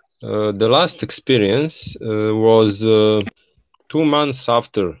 The last experience was 2 months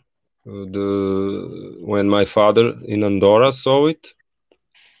after the when my father in Andorra saw it.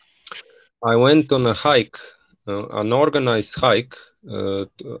 I went on a hike, an organized hike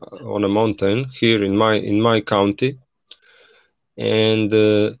on a mountain here in my county, and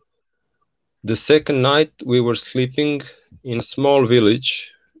the second night we were sleeping in a small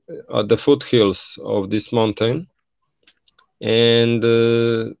village at the foothills of this mountain, and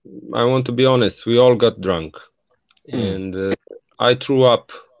I want to be honest, we all got drunk, Hmm. and I threw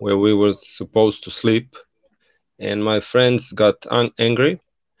up where we were supposed to sleep, and my friends got angry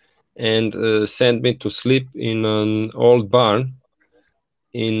and sent me to sleep in an old barn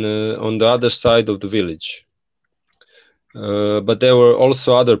in on the other side of the village. But there were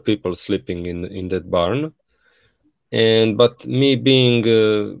also other people sleeping in that barn, and but me being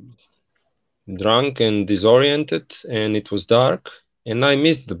drunk and disoriented, and it was dark, and I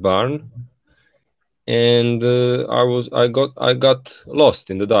missed the barn, and I got lost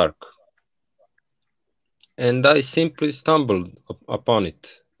in the dark, and I simply stumbled upon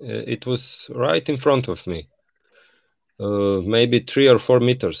it. It was right in front of me. maybe 3 or 4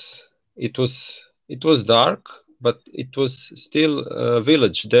 meters. It was dark, but it was still a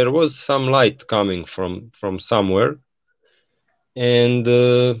village. There was some light coming from somewhere, and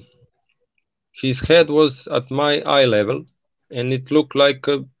his head was at my eye level, and it looked like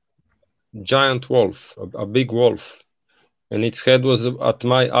a giant wolf, a big wolf, and its head was at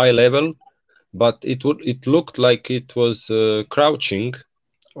my eye level, but it looked like it was crouching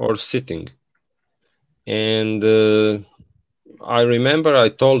or sitting. And I remember I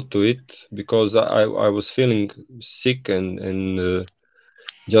told to it, because I was feeling sick and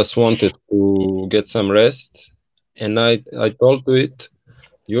just wanted to get some rest, and I told to it,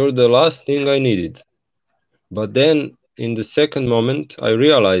 "You're the last thing I needed." But then in the second moment I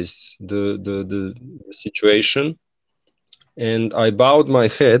realized the situation, and I bowed my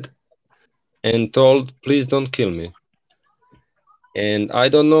head and told, "Please don't kill me." And I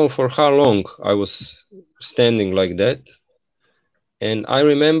don't know for how long I was standing like that. And I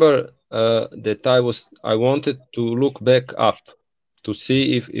remember that I wanted to look back up to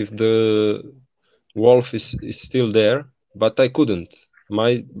see if the wolf is still there, but I couldn't.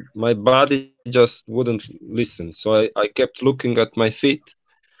 My body just wouldn't listen. So I kept looking at my feet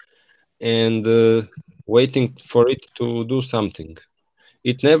and waiting for it to do something.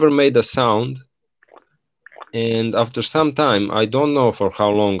 It never made a sound. And after some time, I don't know for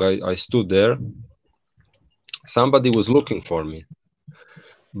how long I stood there, somebody was looking for me.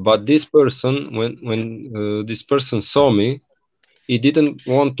 But this person, when this person saw me, he didn't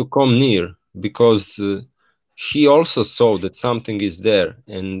want to come near, because he also saw that something is there,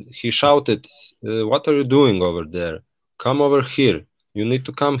 and he shouted, "What are you doing over there? Come over here. You need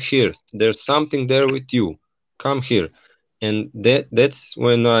to come here. There's something there with you. Come here." And that's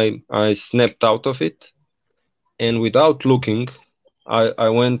when I snapped out of it, and without looking, I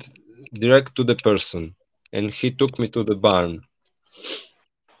went direct to the person, and he took me to the barn,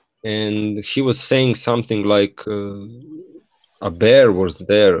 and he was saying something like, a bear was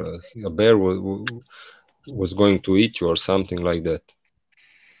there, a bear was going to eat you, or something like that.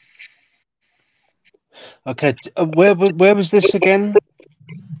 Okay, where was this again?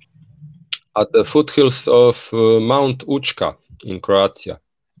 At the foothills of Mount Učka in Croatia.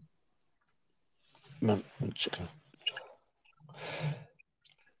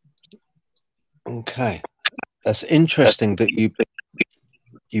 Okay, that's interesting that you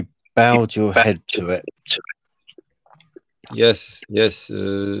bowed your head to it. Yes, yes,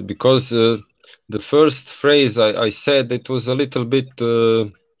 because the first phrase I said, it was a little bit,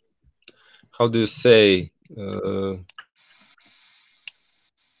 how do you say,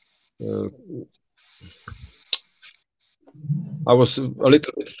 I was a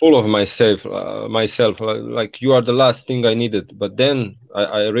little bit full of myself, like, you are the last thing I needed. But then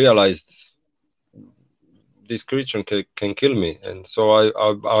I realized this creature can kill me, and so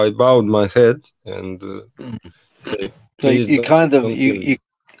I bowed my head and said, So "Please you don't kind kill of me."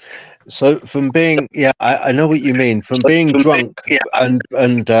 so from being, yeah, I know what you mean, from being drunk and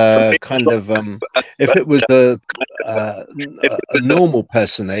kind of if it was a normal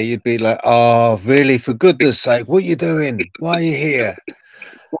person there, you'd be like, "Oh, really, for goodness sake, what are you doing? Why are you here?"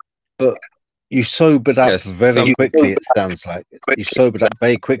 But you sobered up Yes, very quickly. It sounds like you sobered up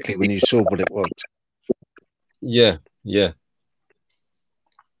very quickly when you saw what it was. yeah, yeah.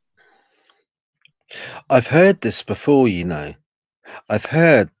 I've heard this before, you know. I've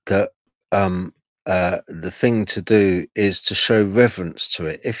heard that the thing to do is to show reverence to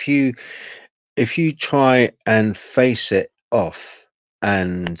it. If you try and face it off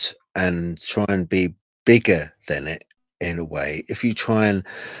and try and be bigger than it in a way, if you try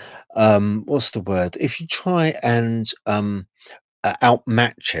and what's the word? If you try and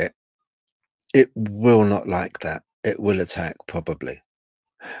outmatch it, it will not like that. It will attack probably.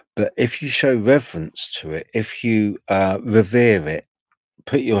 But if you show reverence to it, if you revere it,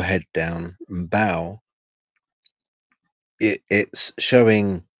 put your head down and bow, it's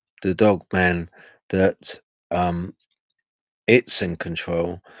showing the Dogman that it's in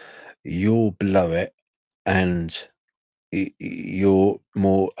control, you're below it, and you're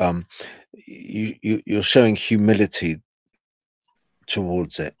more you're showing humility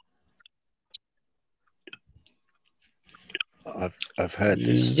towards it. I've heard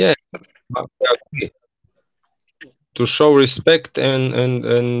this. Yeah, I agree. To show respect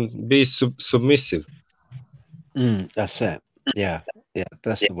and be submissive. That's it. Yeah, yeah,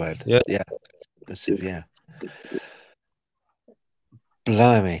 that's the word. Yeah. Yeah, submissive. Yeah.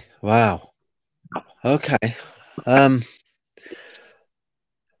 Blimey! Wow. Okay. Um.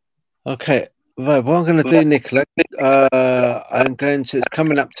 Okay. Right. What I'm going to do, Nikola, I'm going to. It's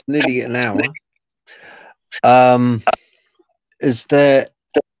coming up to nearly an hour. Um. is there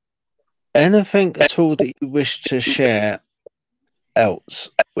anything at all that you wish to share else,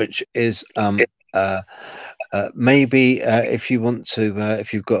 which is maybe if you want to,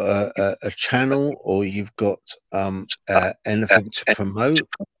 if you've got a channel or you've got anything to promote?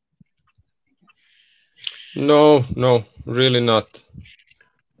 No, no, really not.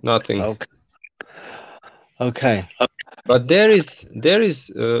 Nothing. Okay. Okay. But there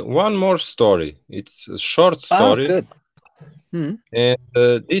is one more story. It's a short Oh, story, good. Hmm. and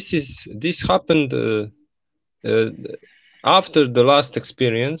this happened uh, after the last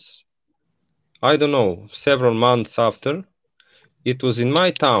experience. I don't know, several months after. It was in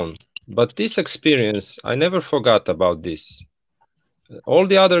my town, but this experience I never forgot about this. All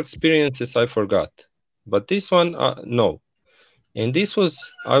the other experiences I forgot, but this one no. And this was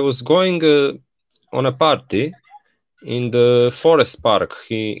I was going on a party in the forest park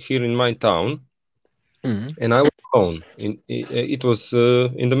here in my town, Mm. and I was alone. It was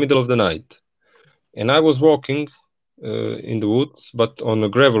in the middle of the night, and I was walking in the woods, but on a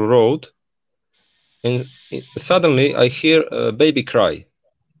gravel road, and suddenly I hear a baby cry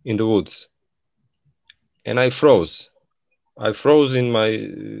in the woods, and I froze. I froze in my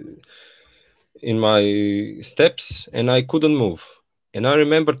steps, and I couldn't move. And I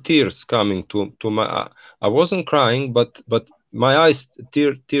remember tears coming to my. I wasn't crying, but my eyes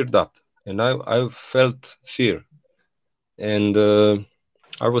teared up, and I felt fear. And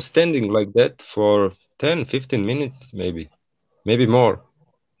I was standing like that for 10, 15 minutes, maybe more.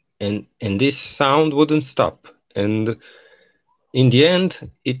 And this sound wouldn't stop. And in the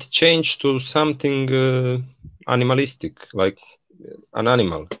end, it changed to something animalistic, like an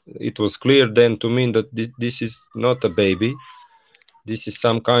animal. It was clear then to me that this is not a baby. This is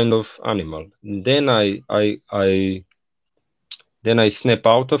some kind of animal. Then I snap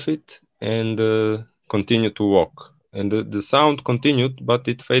out of it and continue to walk. And the sound continued, but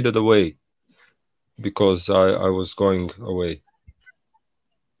it faded away because I was going away.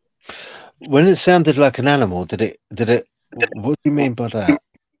 When it sounded like an animal, did it? What do you mean by that?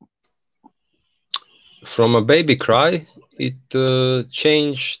 From a baby cry, it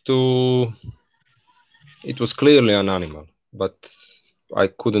changed to. It was clearly an animal, but I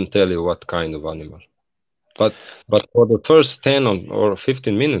couldn't tell you what kind of animal. But for the first 10 or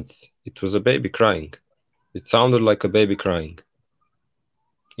 15 minutes, it was a baby crying. It sounded like a baby crying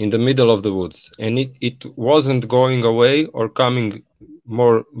in the middle of the woods, and it wasn't going away or coming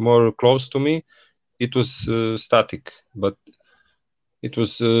more close to me. It was static, but it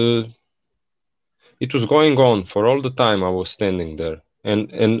was uh, it was going on for all the time I was standing there,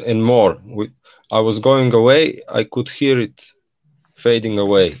 and more. I was going away. I could hear it fading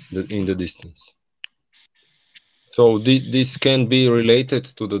away in the distance. So this can be related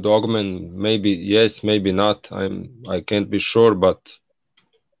to the Dogman. Maybe yes, maybe not. I can't be sure, but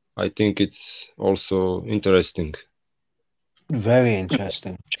I think it's also interesting. Very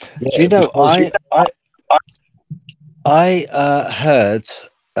interesting. Do Yeah, you know, because I heard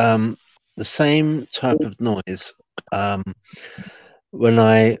the same type of noise when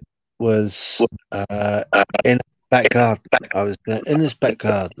I was in a back garden. I was in this back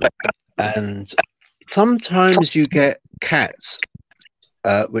garden, and sometimes you get cats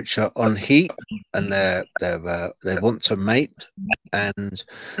which are on heat, and they want to mate, and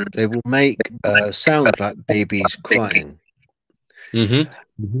they will make a sound like babies crying.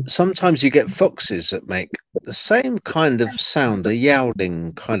 Sometimes you get foxes that make the same kind of sound, a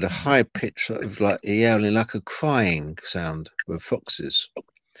yowling kind of high pitch, sort of like a yowling, like a crying sound with foxes.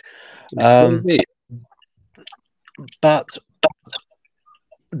 But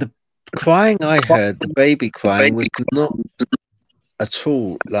the crying I heard, the baby crying, was not at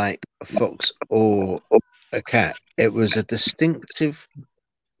all like a fox or a cat. It was a distinctive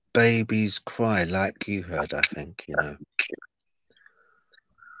baby's cry, like you heard, I think, you know.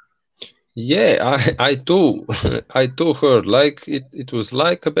 Yeah, I too I too heard like it was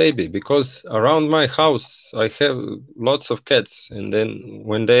like a baby, because around my house I have lots of cats, and then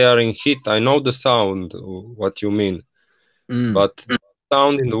when they are in heat I know the sound what you mean, but the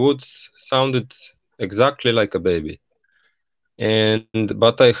sound in the woods sounded exactly like a baby.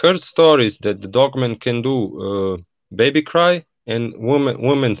 But I heard stories that the Dogman can do baby cry and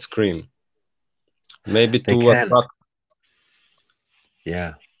women scream, maybe They to can. attract.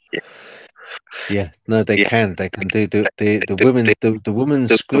 Yeah. Yeah, no, they can. They can do the women the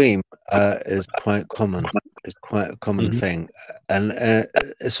woman's scream is quite common. It's quite a common Mhm. thing, and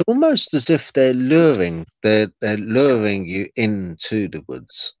it's almost as if they're luring you into the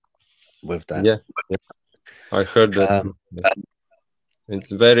woods with that. Yeah, yeah, I heard that Um, too. Yeah.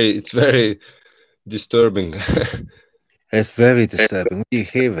 It's very disturbing. It's very disturbing. When you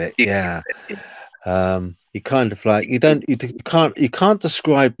hear it, yeah. You kind of like you can't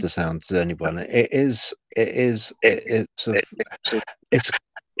describe the sound to anyone. It's it's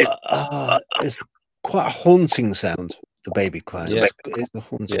quite a haunting sound. The baby crying. Yeah, It's a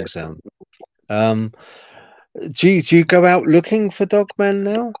haunting yeah. sound. Um, do you go out looking for dogmen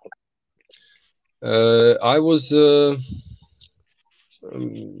now? I was a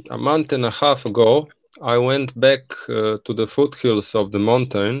month and a half ago. I went back to the foothills of the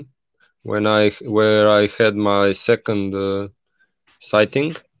mountain where I had my second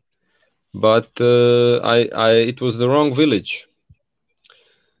sighting, but it was the wrong village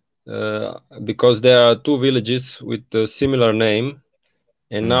because there are two villages with a similar name,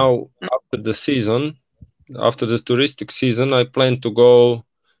 and now after the touristic season, I plan to go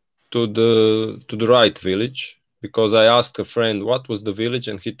to the right village because I asked a friend what was the village,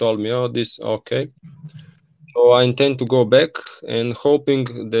 and he told me, "Oh, this okay." So I intend to go back and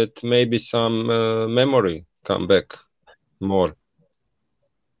hoping that maybe some memory come back more.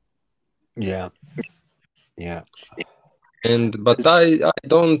 Yeah, yeah. But I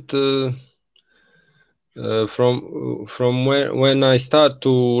don't from when I start to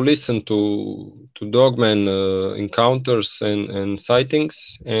listen to Dogman encounters and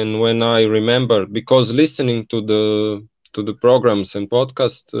sightings, and when I remember, because listening to the programs and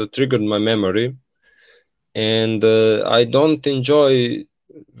podcasts triggered my memory, and I don't enjoy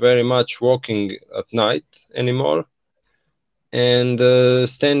very much walking at night anymore, and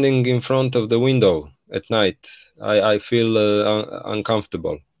standing in front of the window at night I feel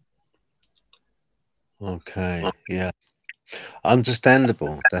uncomfortable. Okay, yeah.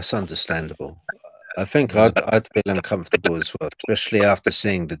 Understandable. That's understandable. I think Yeah. I'd feel uncomfortable as well, especially after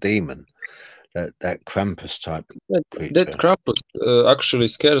seeing the demon, that Krampus type That creature. Krampus actually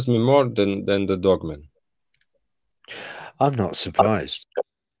scares me more than the Dogman. I'm not surprised.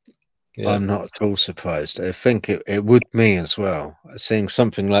 Yeah. I'm not at all surprised. I think it would me as well. Seeing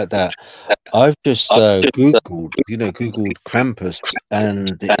something like that. I've just Googled Krampus, and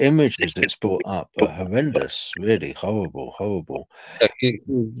the images it's brought up are horrendous. Really horrible, horrible. Yeah,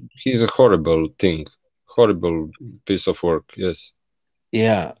 he's a horrible thing, horrible piece of work. Yes.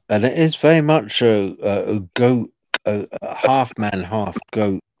 Yeah, and it is very much a goat, a half man, half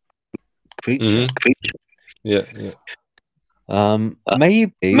goat creature. Mm-hmm. Yeah, yeah.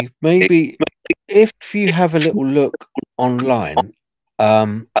 Maybe if you have a little look online,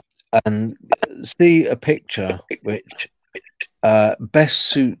 um, and see a picture which best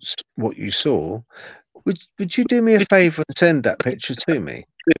suits what you saw, would you do me a favor and send that picture to me?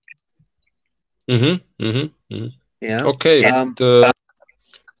 Mm-hmm. Mm-hmm. Mm-hmm. Yeah. Okay, but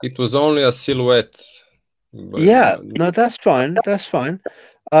it was only a silhouette. But Yeah. No, that's fine. That's fine.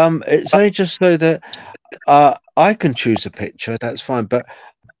 It's only just so that I can choose a picture. That's fine. But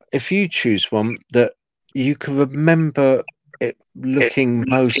if you choose one that you can remember it looking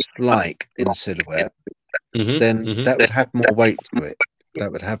most like in silhouette, mm-hmm. then Mm-hmm. that would have more weight to it.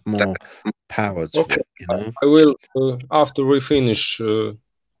 That would have more power to Okay, it, you know? I will after we finish.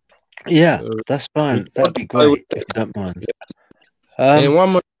 Yeah, Uh, that's fine. That'd be I will. great if you don't mind. And Um, one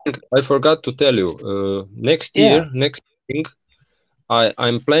more thing, I forgot to tell you. Next yeah. year, next spring,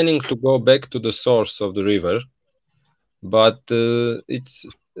 I'm planning to go back to the source of the river, but it's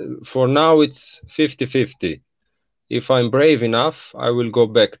for now it's 50-50. If I'm brave enough, I will go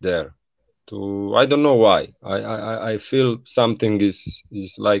back there. I don't know why. I feel something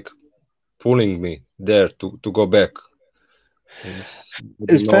is like pulling me there to go back. I don't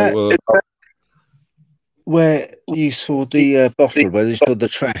Is that know. where you saw the bottle, where you saw the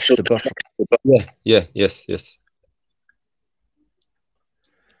trash, the bottle? Yeah, yeah, yes, yes.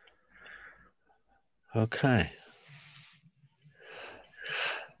 Okay.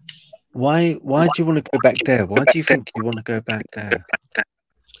 Why do you want to go back there? Why do you think you want to go back there?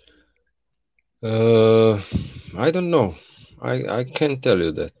 Uh, I don't know. I can't tell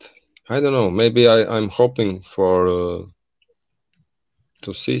you that. I don't know. Maybe I'm hoping for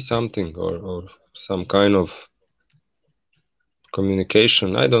to see something or some kind of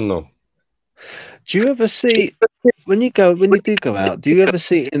communication. I don't know. Do you ever see when you do go out, do you ever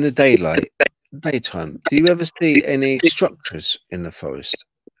see in the daytime, do you ever see any structures in the forest?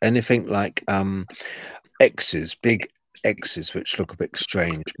 Anything like X's, big X's which look a bit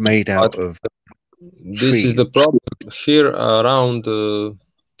strange, made But out of this is trees? the problem here around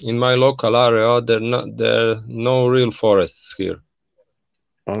in my local area. There are no real forests here.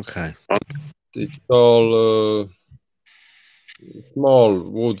 Okay. It's all small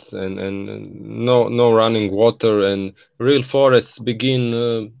woods and no running water, and real forests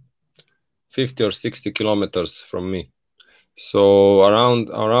begin 50 or 60 kilometers from me. So around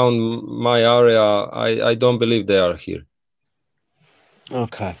my area, I don't believe they are here.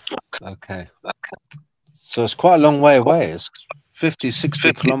 Okay. Okay. So it's quite a long way away. It's 50,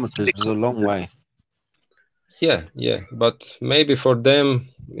 60 kilometers is a long way. Yeah, but maybe for them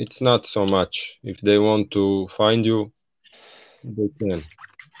it's not so much. If they want to find you, they can.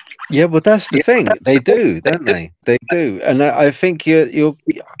 Yeah, well, that's the thing. They do, don't they? They do, and I think you're.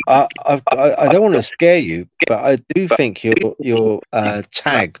 I don't want to scare you, but I do think you're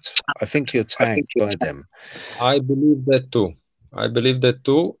tagged. I think you're tagged by them. I believe that too. I believe that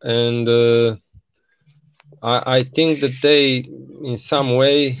too, and I think that they, in some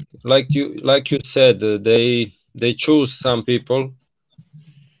way, like you said, they choose some people.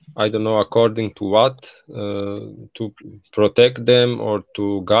 I don't know according to what, to protect them or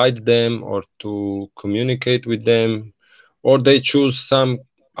to guide them or to communicate with them, or they choose some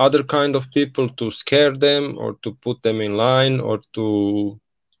other kind of people to scare them or to put them in line or to,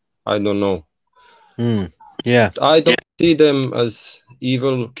 I don't know. Yeah, But I don't see them as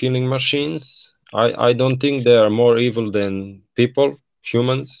evil killing machines. I don't think they are more evil than people,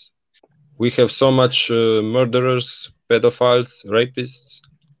 humans. We have so much murderers, pedophiles, rapists.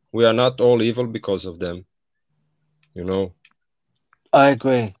 We are not all evil because of them, you know. I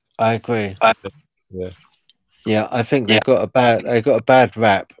agree. I agree. Yeah. Yeah, I think they got a bad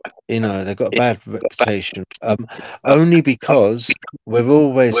rap. They got a bad reputation. Only because we're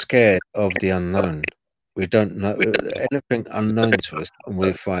always scared of the unknown. We don't know anything unknown to us, and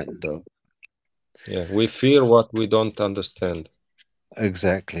we're frightened of. Yeah, we fear what we don't understand.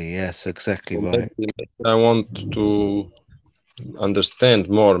 Exactly. Yes. Exactly So right. maybe I want to understand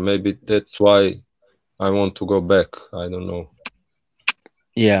more. Maybe that's why I want to go back. I don't know.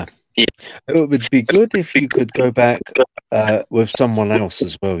 Yeah. It would be good if you could go back with someone else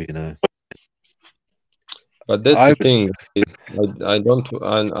as well. But that's the I thing. I don't.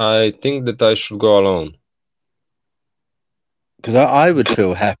 I think that I should go alone. because I would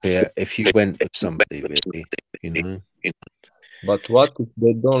feel happier if you went with somebody. Really. You know. But what if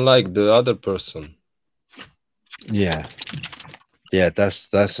they don't like the other person? Yeah. Yeah.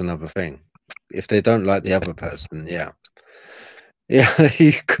 That's another thing. If they don't like the other person, yeah. Yeah,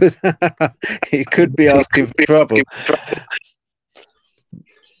 you could you could be asking for trouble.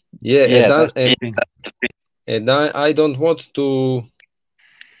 Yeah, Yeah, that's the thing. and I don't want to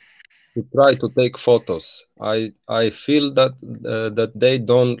try to take photos. I feel that they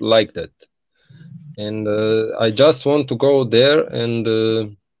don't like that, and I just want to go there and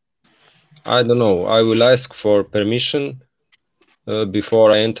I don't know. I will ask for permission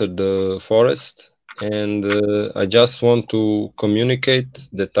before I enter the forest, and I just want to communicate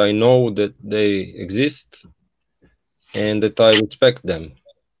that I know that they exist and that I respect them.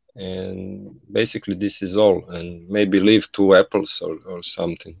 And basically, this is all. And maybe leave 2 apples or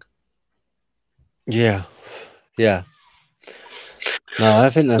something. Yeah, yeah. No, I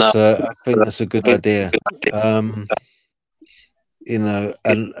think that's a good idea. Um,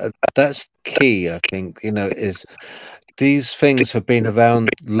 and that's key. I think is these things have been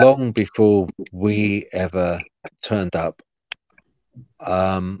around long before we ever turned up.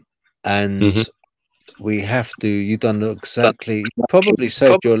 Um, and Hmm. we have to. You done exactly. You probably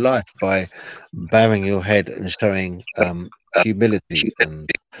saved your life by bowing your head and showing humility, and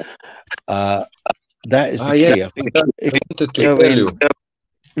uh, that is the Yeah, key. I think if I wanted you to go tell in, you.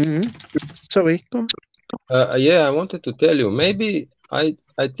 Mhm. Sorry, go on. Yeah, I wanted to tell you. Maybe I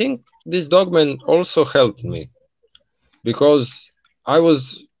think this dogman also helped me because I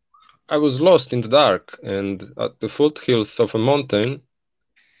was I was lost in the dark and at the foothills of a mountain.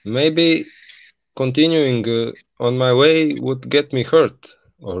 Maybe continuing on my way would get me hurt,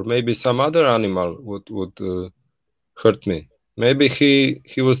 or maybe some other animal would hurt me. Maybe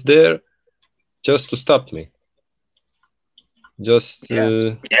he was there just to stop me, just Yeah,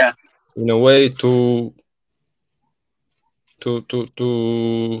 in a way to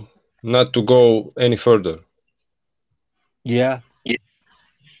not to go any further. yeah,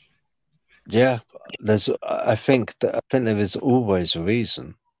 yeah. I think there is always a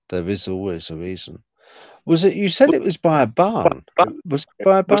reason. There is always a reason. Was it? You said it was by a barn. Was it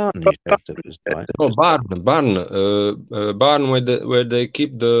by a barn? You said it was by. No, barn where they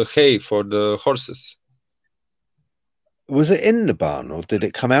keep the hay for the horses. Was it in the barn, or did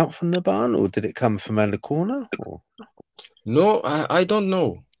it come out from the barn, or did it come from around the corner? Or No, I don't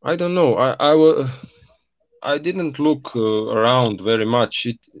know. I don't know. I didn't look around very much.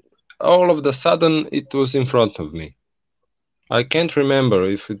 All of the sudden it was in front of me. I can't remember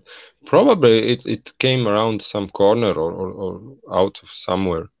if it probably it came around some corner or out of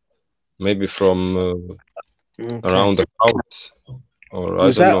somewhere. Maybe from around the house, or I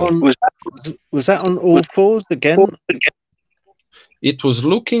Was don't that know. on? Was that on all fours again? It was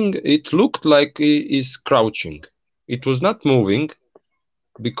looking. It looked like he is crouching. It was not moving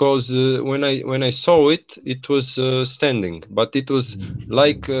because when I saw it, it was standing, but it was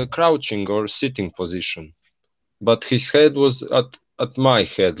like crouching or sitting position. But his head was at my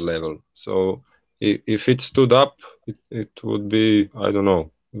head level. So if it stood up, it would be, I don't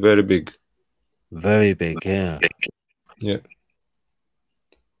know, very big. Very big, yeah. Yeah.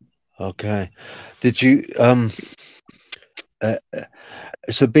 Okay. Did you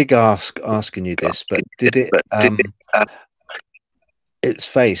it's a big ask asking you this, but did it its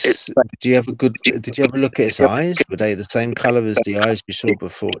face, did you ever look at its eyes? Were they the same color as the eyes you saw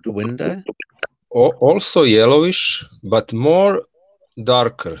before at the window? Also yellowish, but more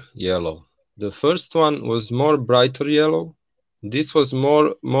darker yellow. The first one was more brighter yellow. This was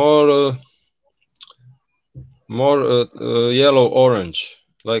more yellow orange,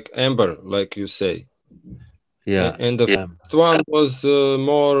 like amber, like you say. Yeah. And the first one was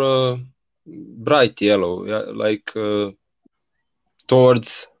more bright yellow, yeah, like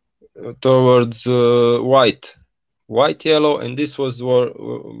towards white yellow, and this was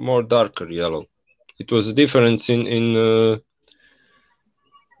more darker yellow. It was a difference in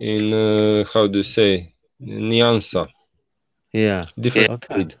how do you say, nuance. Yeah. Different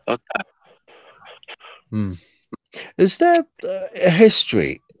Okay. shade. Is there a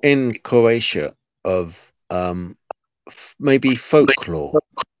history in Croatia of maybe folklore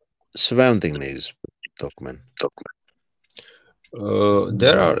surrounding these dogmen?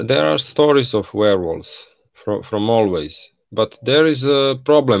 There are stories of werewolves from always, but there is a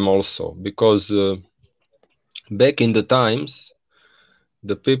problem also because back in the times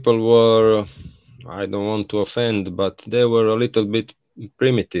the people were, I don't want to offend, but they were a little bit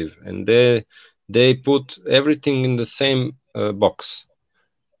primitive, and they put everything in the same box.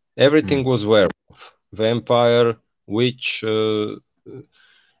 Everything was werewolf, vampire, witch,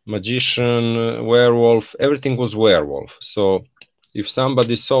 magician, werewolf. Everything was werewolf. So if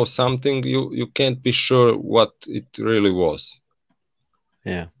somebody saw something, you can't be sure what it really was.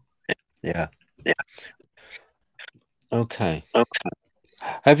 Yeah. Yeah. Okay.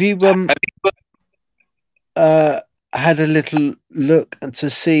 Have you had a little look and to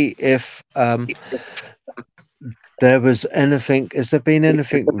see if there was anything, has there been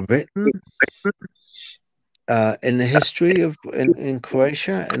anything written in the history of in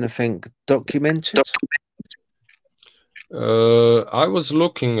Croatia, anything documented? I was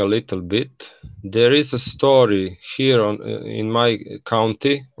looking a little bit. There is a story here in my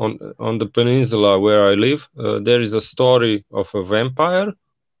county on the peninsula where I live. There is a story of a vampire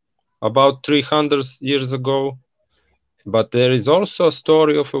about 300 years ago, but there is also a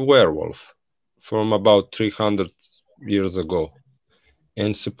story of a werewolf from about 300 years ago.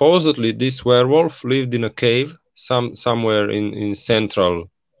 And supposedly this werewolf lived in a cave somewhere in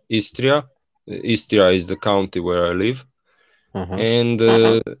central Istria. Istria is the county where I live. And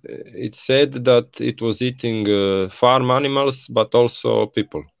it said that it was eating farm animals, but also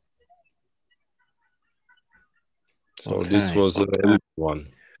people. So this was a one.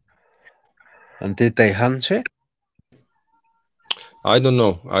 And did they hunt it? I don't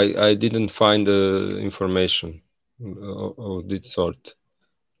know. I didn't find the information of this sort.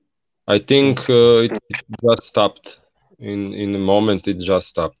 I think it just stopped. In a moment, it just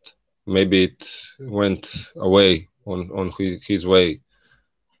stopped. Maybe it went away on his way.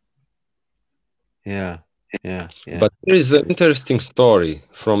 Yeah. But there is an interesting story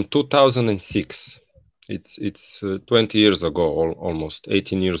from 2006. It's 20 years ago, almost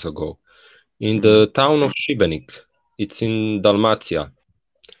 18 years ago, in the town of Šibenik. It's in Dalmatia.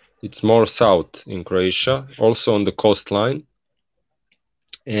 It's more south in Croatia, also on the coastline.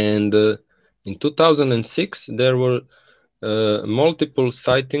 And in 2006, there were multiple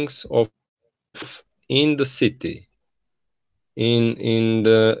sightings of in the city, in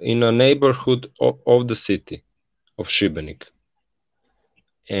a neighborhood of the city of Šibenik.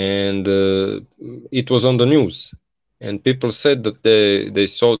 And it was on the news, and people said that they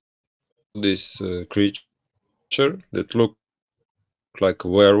saw this creature that looked like a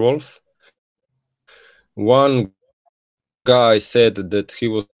werewolf. One guy said that he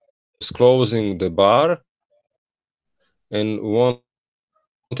was closing the bar and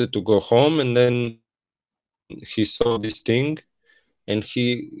wanted to go home, and then he saw this thing, and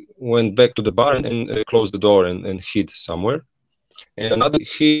he went back to the bar and closed the door and hid somewhere. And another guy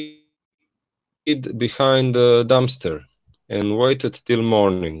said that he hid behind a dumpster and waited till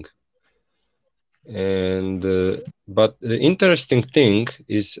morning. And but the interesting thing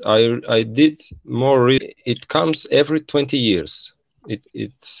is I did more. It comes every 20 years.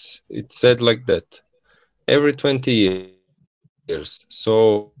 It's said like that, every 20 years. So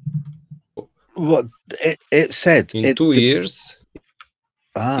What it in said? 2 years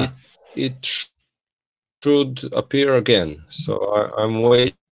Ah, it should appear again. So I'm waiting to see.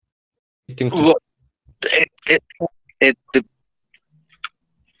 what it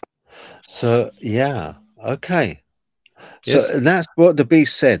so yeah, okay. Yes. So that's what the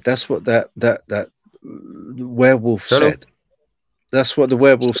beast said. That's what that werewolf Hello. said. That's what the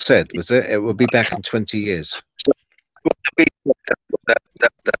werewolf said, was it? It will be back in 20 years.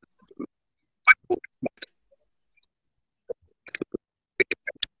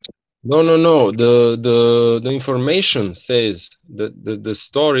 No, no, no. The information says that the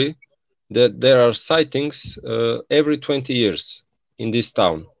story that there are sightings every 20 years in this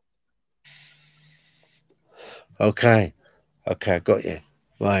town. Okay. Okay, got you.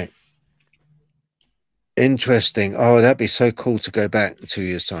 Right. Interesting. Oh, that'd be so cool to go back in 2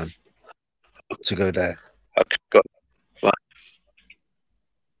 years' time. To go there. Okay, got you. Right.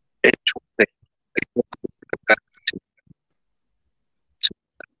 Interesting.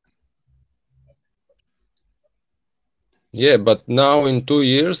 Yeah, but now in 2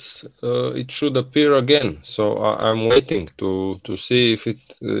 years it should appear again. So I'm waiting to see if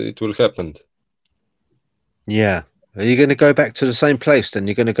it will happen. Yeah. Are you going to go back to the same place then?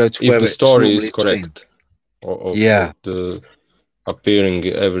 You're going to go to If where the it's story normally is seen? correct of Yeah. the appearing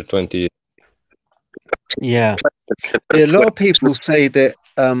every 20 years. Yeah. Yeah, a lot of people say that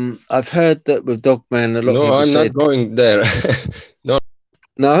I've heard that with Dogman a lot of No, people I'm say not going there. No.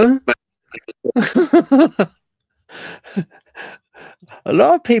 no. A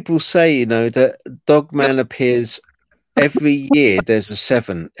lot of people say, that Dogman appears every year. There's a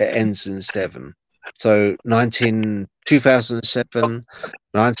seven. It ends in seven. So 2007,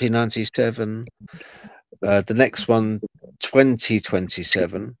 1997. The next one,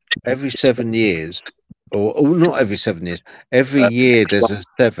 2027. Every 7 years, or not every 7 years. Every year there's a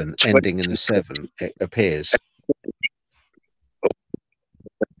seven ending in a seven. It appears.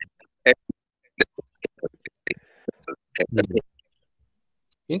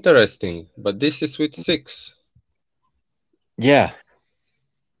 Interesting, but this is with 6. Yeah,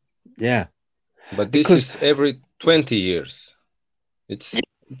 yeah. But this Because is every 20 years. It's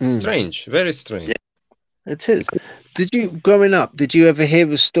mm, strange, very strange. it is. Did you growing up? Did you ever hear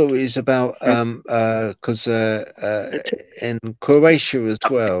the stories about because in Croatia as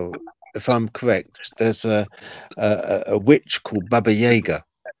well, if I'm correct, there's a witch called Baba Yaga,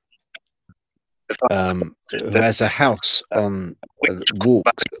 who has a house on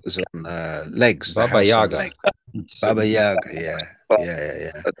walks on legs. The Baba house on Yaga. legs. It's Baba Yaga. Yeah, yeah, yeah,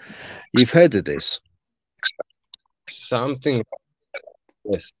 yeah. You've heard of this? something,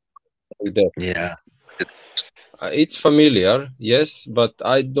 yes, like that. Yeah, It's familiar, yes, but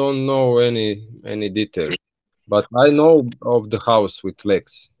I don't know any detail. But I know of the house with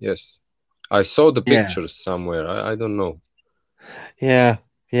legs. Yes, I saw the yeah, pictures somewhere. I don't know. yeah,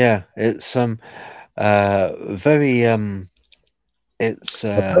 yeah. It's very it's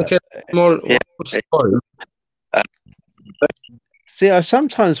But I have one more story. see, I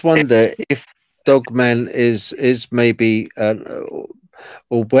sometimes wonder if Dogman is maybe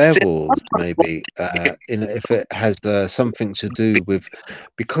or werewolves maybe if it has something to do with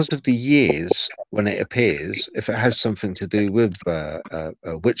because of the years when it appears, if it has something to do with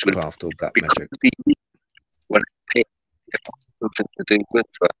witchcraft or black magic. When it something to do with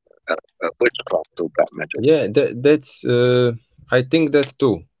witchcraft or black magic. Yeah, that's. I think that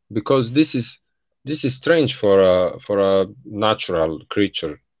too, because this is strange for a natural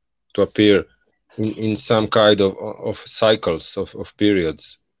creature to appear in some kind of cycles of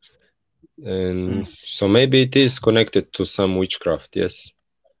periods, and so maybe it is connected to some witchcraft. Yes.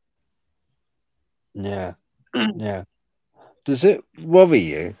 Yeah, yeah. Does it worry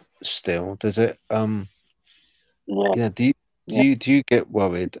you still? Does it yeah, do you get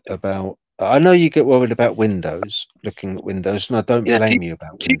worried about I know you get worried about windows, looking at windows, and I don't blame you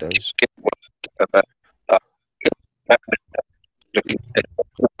about windows. Get worried about looking at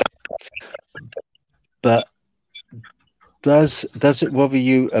but does it worry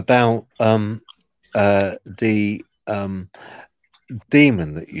you about the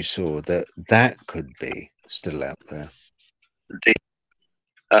demon that you saw that could be still out there? The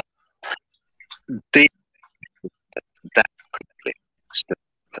uh, the that could be still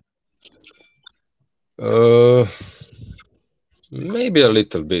Uh, Maybe a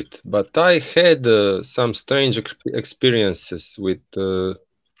little bit, but I had some strange experiences with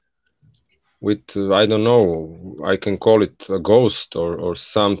with I don't know, I can call it a ghost or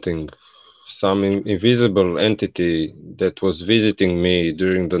something, some invisible entity that was visiting me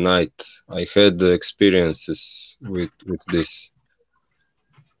during the night. I had experiences with this,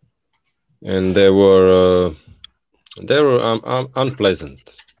 and they were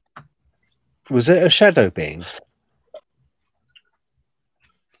unpleasant. Was it a shadow being?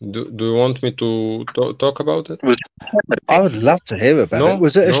 Do you want me to talk about it? I would love to hear about it. No, no.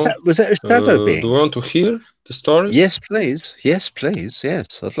 Was it a shadow Do you being? want to hear the stories? Yes, please. Yes, please. Yes,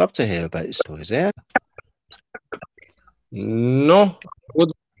 I'd love to hear about your stories. Yeah. No,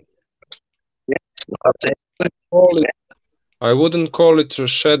 call it, I wouldn't call it a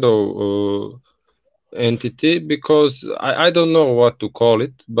shadow entity because I don't know what to call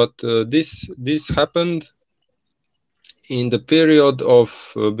it, but this happened in the period of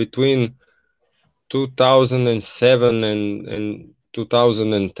between 2007 and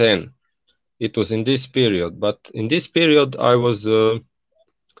 2010. It was in this period, but in this period I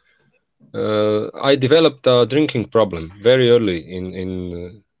developed a drinking problem very early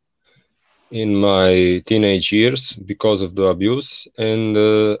in my teenage years because of the abuse, and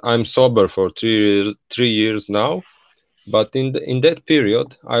I'm sober for 3 years now. But in that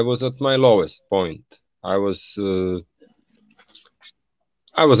period, I was at my lowest point. I was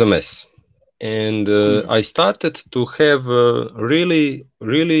I was a mess, and I started to have really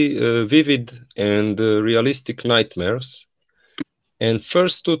vivid and realistic nightmares. And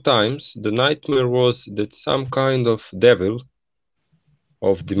first two times, the nightmare was that some kind of devil,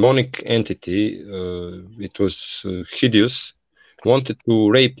 of demonic entity, it was hideous, wanted to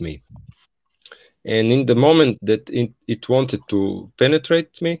rape me. And in the moment that it wanted to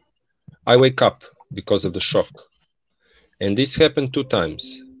penetrate me, I wake up because of the shock. And this happened two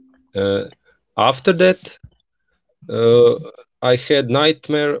times. Uh, After that, uh, I had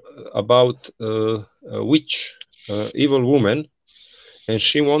nightmare about a witch, evil woman, and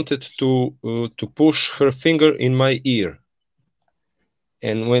she wanted to push her finger in my ear.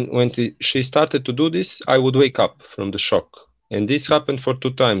 And when she started to do this, I would wake up from the shock. And this happened for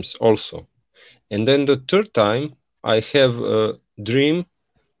two times also. And then the third time, I have a dream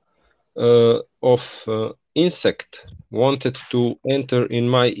of insect wanted to enter in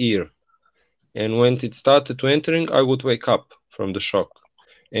my ear. And when it started to entering, I would wake up from the shock.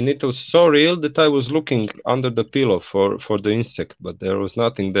 And it was so real that I was looking under the pillow for the insect, but there was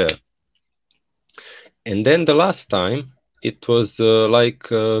nothing there. And then the last time, it was like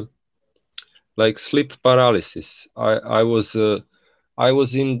sleep paralysis. I was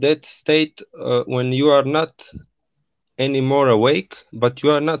in that state when you are not anymore awake, but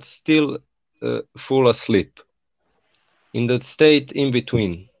you are not still full asleep. In that state in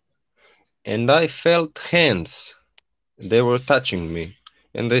between, and I felt hands. They were touching me,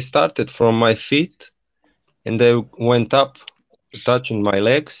 and they started from my feet, and they went up, touching my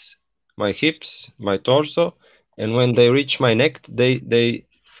legs, my hips, my torso, and when they reached my neck, they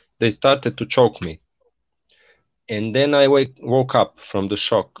started to choke me. And then I woke up from the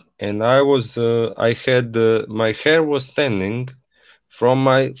shock, and I had my hair was standing from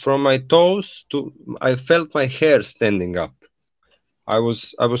my toes to I felt my hair standing up. I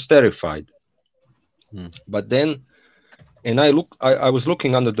was terrified. But then, and I was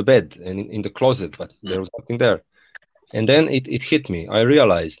looking under the bed and in the closet, but there was nothing there. And then it hit me. I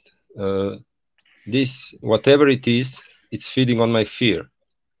realized this, whatever it is, it's feeding on my fear.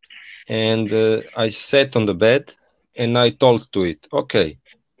 And I sat on the bed and I told to it, okay,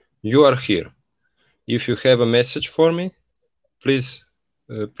 you are here. If you have a message for me, please,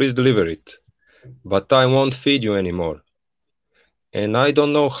 please deliver it. But I won't feed you anymore. And I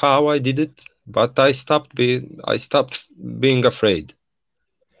don't know how I did it, but I stopped being afraid.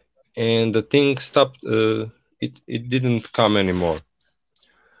 And the thing stopped. It didn't come anymore.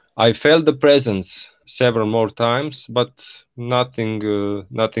 I felt the presence several more times, but nothing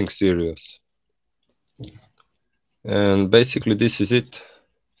serious. And basically, this is it.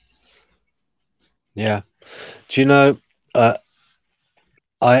 Yeah. Do you know?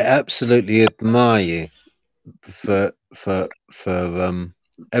 I absolutely admire you for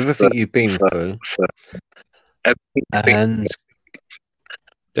everything you've been through, and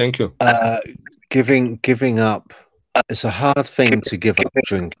Thank you. giving up. It's a hard thing to give up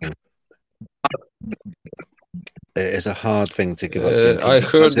drinking. It is a hard thing to give up drinking. I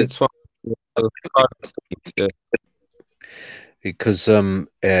heard it's one of the hardest things. Yeah. Because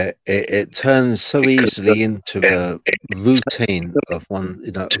it turns so easily into the routine of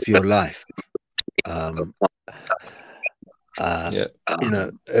of your life. Yeah.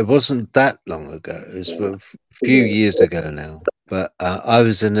 It wasn't that long ago. It was a few years ago now but I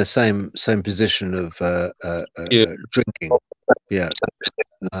was in the same position of Yeah. drinking. Yeah.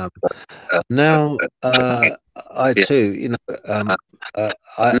 Now I too, you know,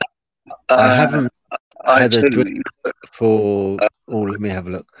 I haven't had a drink for. Oh, let me have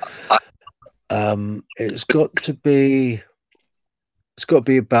a look. It's got to be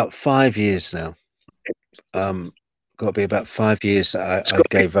about 5 years now. Got to be about 5 years that I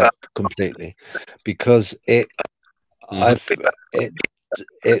gave up completely, because it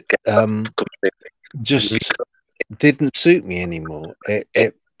just didn't suit me anymore.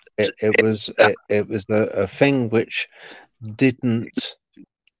 It was a thing which didn't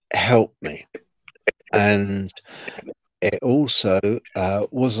help me, and it also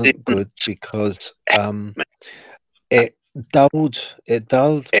wasn't good because it dulled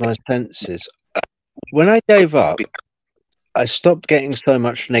my senses. When I gave up, I stopped getting so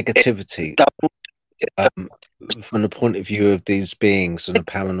much negativity from the point of view of these beings and the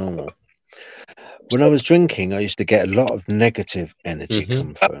paranormal. When I was drinking, I used to get a lot of negative energy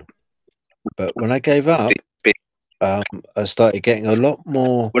come through. But when I gave up, I started getting a lot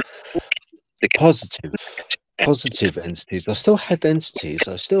more positive entities. I still had entities.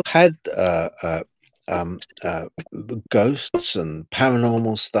 I still had ghosts and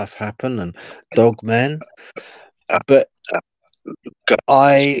paranormal stuff happen and Dogman, but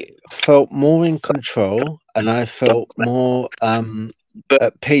I felt more in control, and I felt more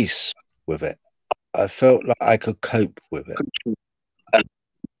at peace with it. I felt like I could cope with it.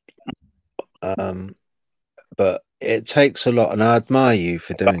 But it takes a lot, and I admire you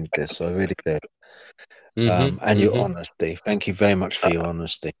for doing this. I really do. And your honesty. Thank you very much for your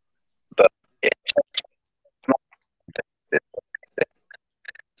honesty.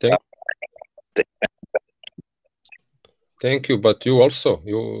 Thank you, but you also,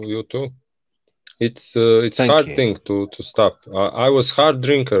 you too. It's hard thing to stop. I was hard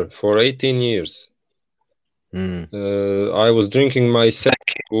drinker for 18 years. I was drinking myself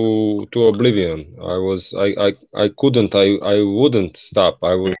to oblivion. I couldn't. I wouldn't stop.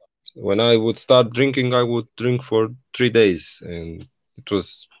 When I would start drinking, I would drink for 3 days, and it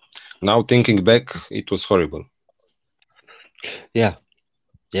was. Now thinking back, it was horrible. Yeah.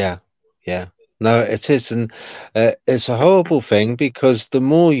 No, it is, and it's a horrible thing, because the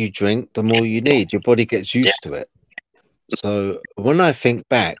more you drink, the more you need. Your body gets used to it. So when I think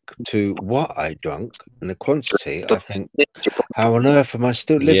back to what I drank and the quantity, I think, how on earth am I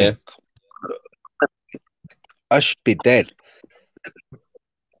still living? Yeah. I should be dead.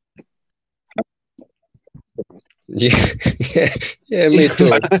 Yeah, me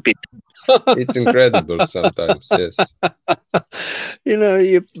too. It's incredible sometimes, yes. You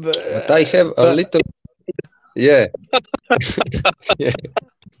know, but I have a little. Yeah. Yeah.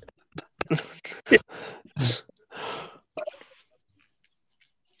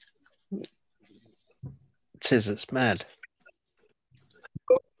 It's mad.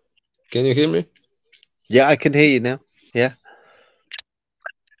 Can you hear me? Yeah, I can hear you now. Yeah.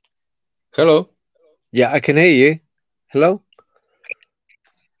 Hello. Yeah, I can hear you. Hello.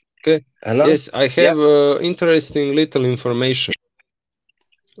 Okay. Hello. Yes, I have interesting little information.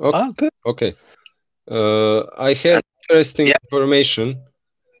 Okay. Oh, good. Okay. I have interesting information.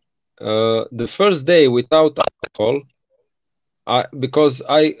 The first day without alcohol, because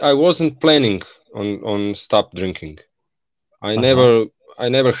I wasn't planning on stop drinking. I never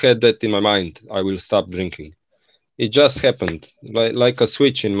had that in my mind. I will stop drinking. It just happened, like a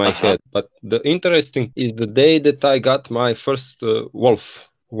switch in my head. But the interesting is the day that I got my first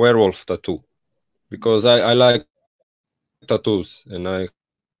werewolf tattoo, because I like tattoos, and I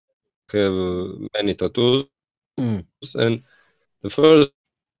have many tattoos. And the first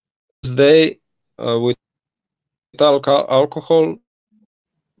day with alcohol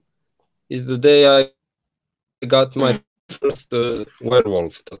is the day I got my first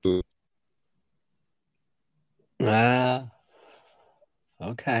werewolf tattoo.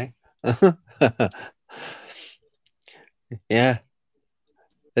 Okay. Yeah.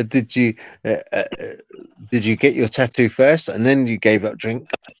 Did you get your tattoo first and then you gave up drink?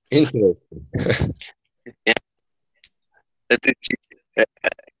 Interesting.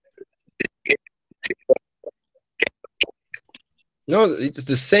 No, it's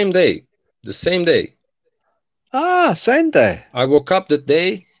the same day. The same day. Same day. I woke up that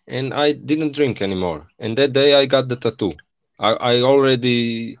day and I didn't drink anymore. And that day I got the tattoo. I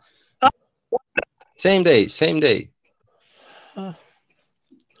already. Same day.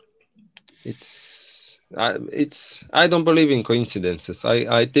 It's I don't believe in coincidences.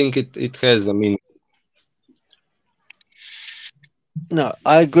 I think it has a meaning. No,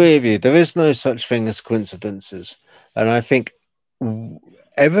 I agree with you. There is no such thing as coincidences, and I think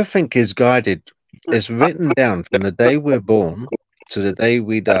everything is guided. It's written down from the day we're born to the day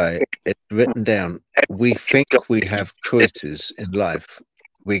we die. It's written down. We think we have choices in life.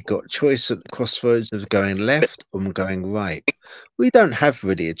 We got choice at the crossroads of going left or going right. We don't have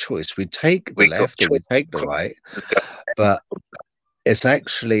really a choice. We take the left or we take the right, but it's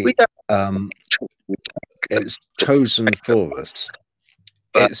actually it's chosen for us.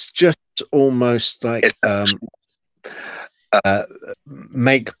 It's just almost like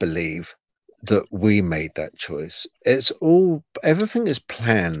make believe that we made that choice. It's all, everything is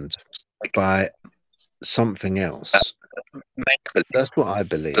planned by something else. That's what I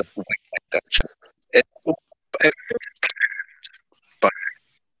believe.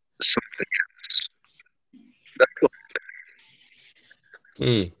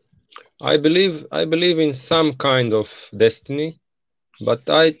 I believe in some kind of destiny, but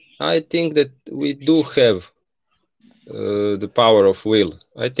I think that we do have the power of will.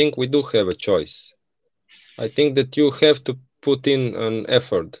 I think we do have a choice. I think that you have to put in an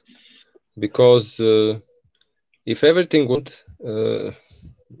effort, because if everything would,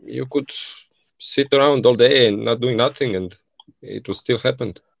 you could sit around all day and not doing nothing, and it will still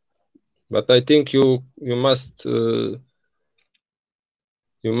happen. But I think you must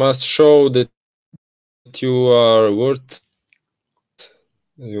show that you are worth.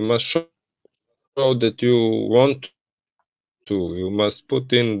 You must show that you want to. You must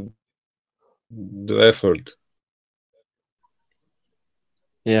put in the effort.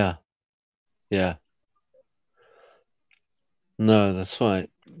 Yeah. Yeah. No, that's right.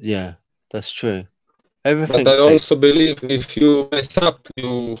 Yeah, that's true. Everything. But I also believe if you mess up,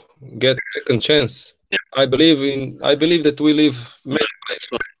 you get a second chance. I believe that we live many lives.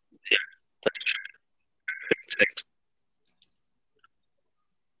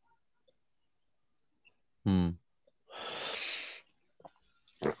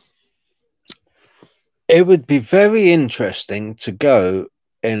 It would be very interesting to go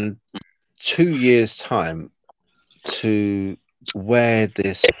in 2 years' time to where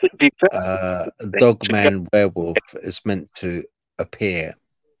this Dogman werewolf is meant to appear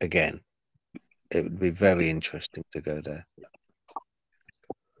again. It would be very interesting to go there.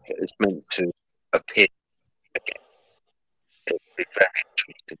 It's meant to appear again. It would be very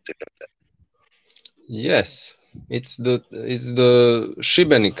interesting to go there. Yes, it's the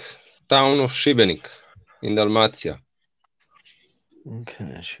Šibenik, town of Šibenik in Dalmatia.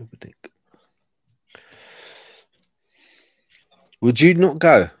 Okay, Šibenik. Would you not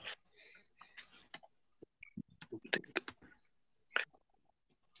go?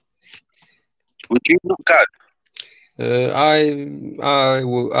 Would you not go? I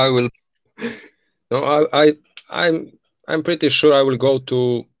will. No, I'm pretty sure I will go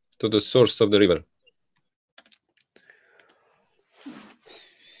to the source of the river.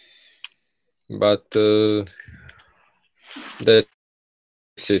 But that's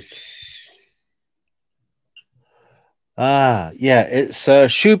it. Yeah, it's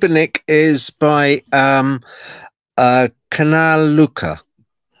Šibenik is by Kanaluka.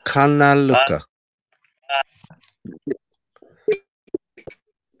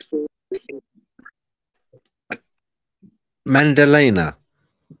 Mandalena.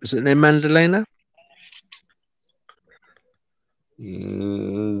 Is it near Mandalena?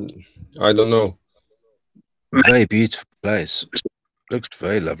 I don't know. Very beautiful place. Looks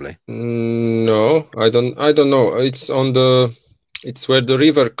very lovely. No, I don't know. It's on the. It's where the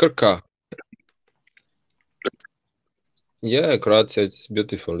river Krka. Yeah, Croatia. It's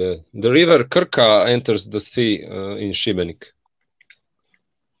beautiful. Yeah, the river Krka enters the sea in Šibenik.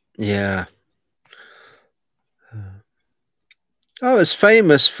 Yeah. Oh, it's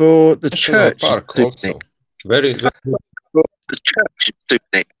famous for the National church. Park also. Very. The church.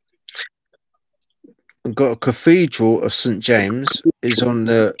 Got a cathedral of St. James is on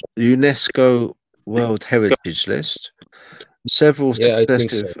the UNESCO World Heritage List. Several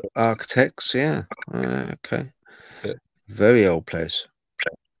successive architects. Yeah. Okay. Yeah. Very old place.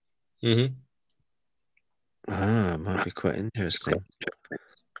 Mm-hmm. Ah, might be quite interesting.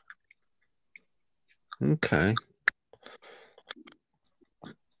 Okay.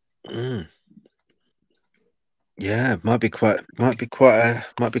 Yeah, might be quite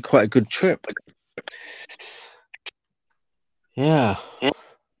a good trip. Yeah.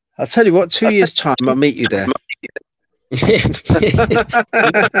 I'll tell you what, 2 years' time I'll meet you there. No,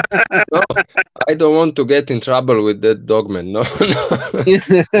 I don't want to get in trouble with that Dogman. No, no.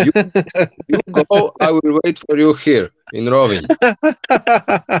 You go, I will wait for you here in Rovinj.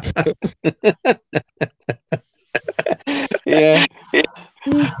 Yeah.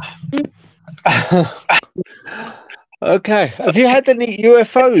 Okay. Have you had any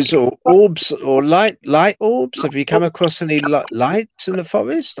UFOs or orbs or light orbs? Have you come across any lights in the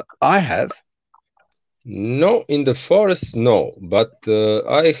forest? I have. No, in the forest, no. But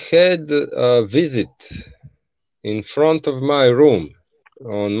I had a visit in front of my room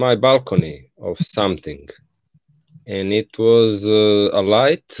on my balcony of something, and it was a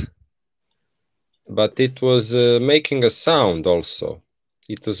light, but it was making a sound also.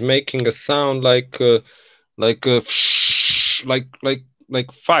 It was making a sound like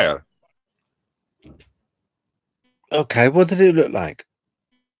like fire. Okay. What did it look like?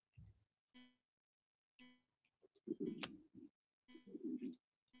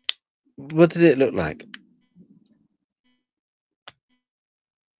 What did it look like?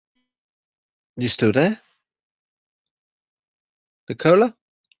 You still there? Nikola?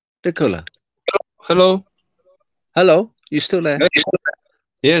 Nikola? Hello? Hello? You still there?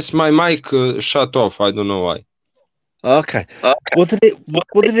 Yes, my mic shut off. I don't know why. Okay. What did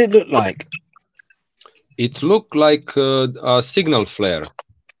it look like? It looked like a signal flare.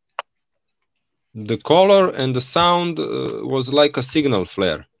 The color and the sound was like a signal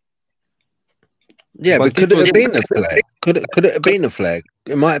flare. Yeah, but But could it it was have been a flare? Could it have been a flare?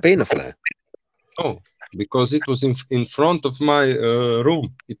 It might have been a flare. no, because it was in front of my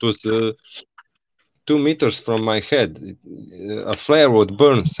room. It was 2 meters from my head. A flare would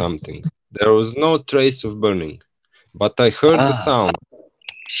burn something. There was no trace of burning, but I heard the Ah. sound.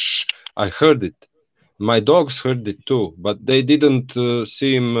 Shh, I heard it. My dogs heard it too, but they didn't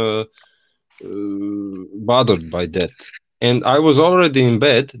seem bothered by that. And I was already in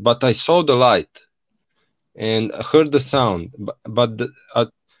bed, but I saw the light and heard the sound.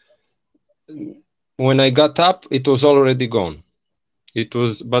 When I got up, it was already gone. It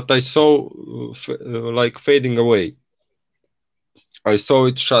was, but I saw like fading away. I saw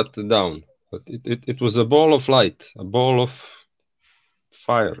it shut down, but it was a ball of light, a ball of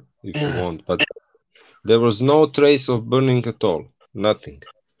fire, if you Yeah. want. But there was no trace of burning at all, nothing,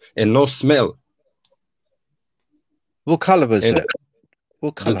 and no smell. What color was And it?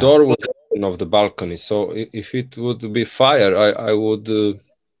 What the color? door was open of the balcony, so if it would be fire, I would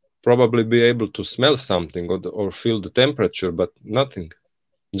probably be able to smell something or feel the temperature, but nothing,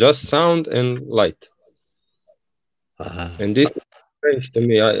 just sound and light. Ah. And this is strange to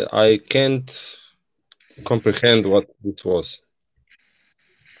me. I can't comprehend what it was.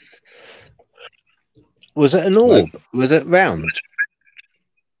 Was it an Like orb? Was it round?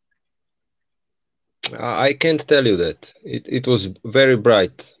 I can't tell you that. It was very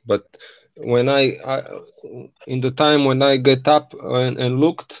bright, but when I in the time when I get up and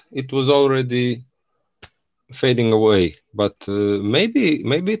looked, it was already fading away. But maybe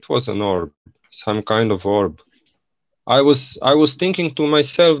it was an orb, some kind of orb. I was thinking to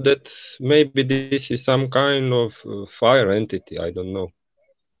myself that maybe this is some kind of fire entity. I don't know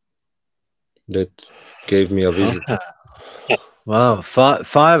that gave me a visit. Okay. Wow.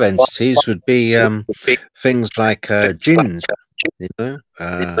 Fire entities would be things like jinns. You know.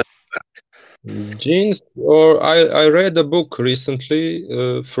 Genes, or I read a book recently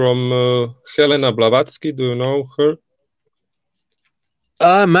from Helena Blavatsky. Do you know her?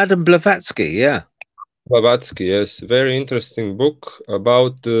 Madame Blavatsky. Yeah. Blavatsky, yes, very interesting book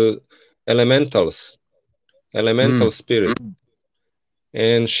about elementals, Mm. elemental spirit,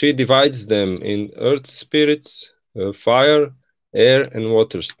 and she divides them in earth spirits, fire, air, and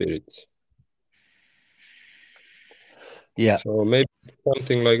water spirits. Yeah. So maybe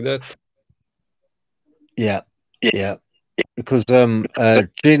something like that. Yeah. Yeah. Because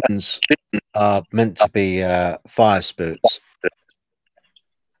jinns are meant to be fire spirits.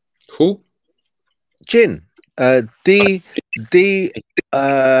 Who? Jinn. D D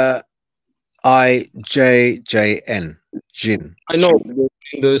IJJN. Jinn. I know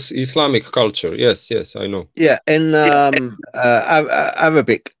in this Islamic culture. Yes, yes, I know. Yeah, in Arabic,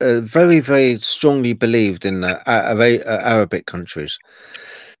 very strongly believed in Arabic countries,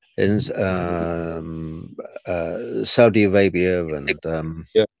 in Saudi Arabia and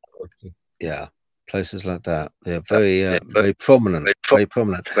Yeah. yeah, places like that. Yeah, very prominent, very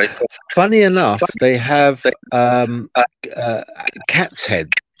prominent. Funny enough, they have uh, cat's head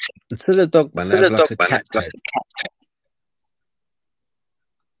instead of Dogman. They have like a cat's head.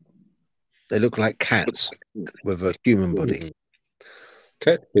 They look like cats with a human body. Mhm.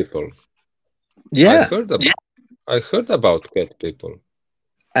 Cat people. I Yeah, heard about. I heard about cat people.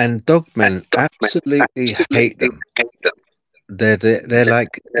 and dogmen absolutely hate them. They're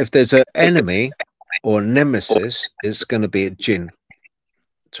like, if there's an enemy or nemesis, it's going to be a jinn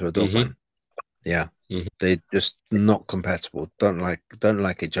to a Mm-hmm. dogman. Yeah, Mm-hmm. they're just not compatible. Don't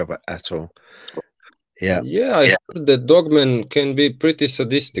like each other at all. Yeah. Yeah, I heard that dogmen can be pretty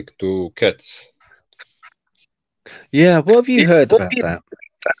sadistic to cats. Yeah. What have you heard about that?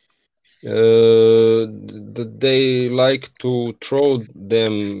 They like to throw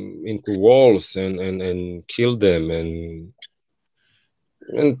them into walls and kill them and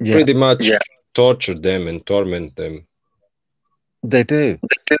Yeah, pretty much torture them and torment them. they do.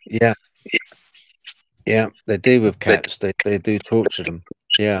 Yeah, yeah, they do with cats. They do torture them.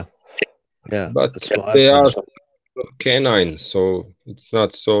 Yeah, yeah. But That's what I've they are heard. canine, so it's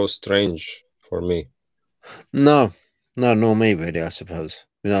not so strange for me. No, no, nor me really. I suppose.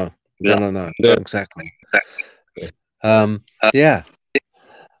 No, no, no, no. They're Exactly. Yeah.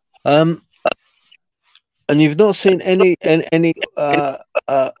 Um, and you've not seen any uh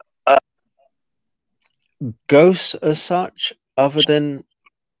ghosts as such, other than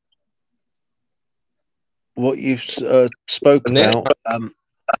what you've spoke ne- about.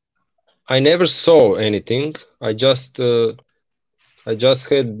 I never saw anything. I just had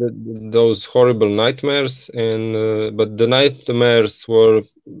those horrible nightmares, and but the nightmares were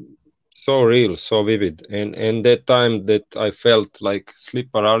so real, so vivid, and that time that I felt like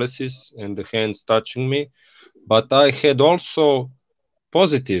sleep paralysis and the hands touching me. But I had also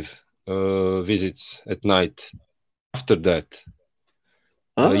positive visits at night. After that,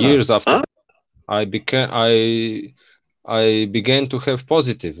 Ah, years after, I became I began to have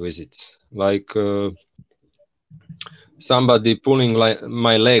positive visits, like somebody pulling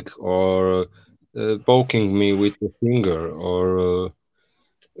my leg or poking me with the finger or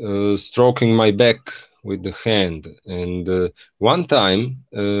stroking my back with the hand. And one time,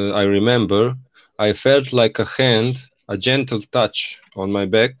 I remember, I felt like a hand, a gentle touch on my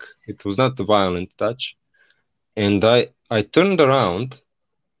back. It was not a violent touch. And I turned around,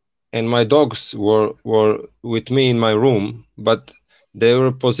 and my dogs were with me in my room, but they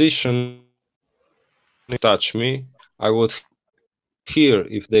were positioned to touch me. I would hear if they were moving,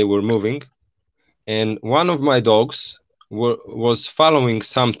 and one of my dogs was following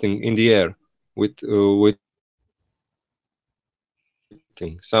something in the air with something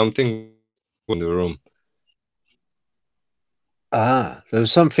something was moving in the room. there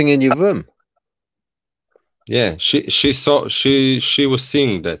was something in your room. Yeah, she was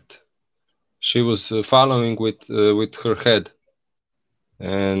seeing that. She was following with her head,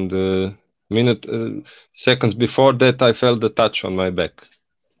 and minute seconds before that I felt the touch on my back,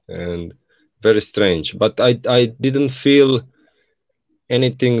 and very strange. But I didn't feel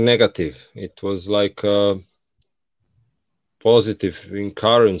anything negative. It was like positive,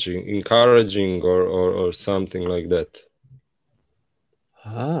 encouraging, or something like that.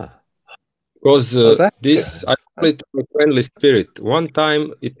 Ah, Because oh, that's good. this, I call it a friendly spirit. One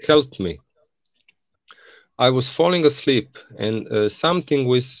time it helped me. I was falling asleep, and something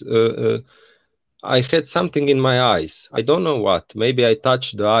was. I had something in my eyes. I don't know what. Maybe I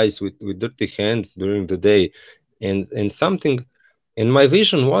touched the eyes with dirty hands during the day, and something. And my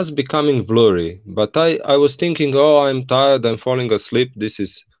vision was becoming blurry. But I was thinking, oh, I'm tired. I'm falling asleep. This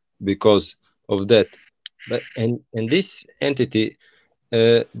is because of that. And this entity.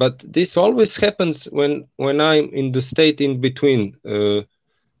 But this always happens when I'm in the state in between.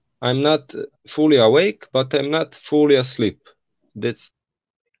 I'm not fully awake, but I'm not fully asleep. That state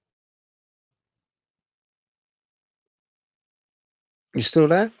You still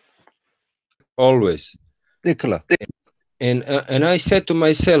there, always. Nikola? And I said to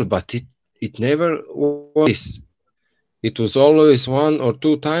myself, but it never was this. It was always one or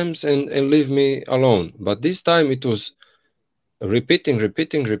two times and leave me alone. But this time it was repeating,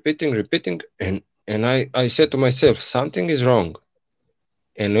 and I said to myself, something is wrong.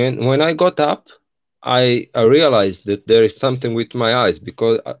 And when I got up, I realized that there is something with my eyes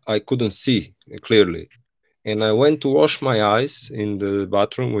because I couldn't see clearly. And I went to wash my eyes in the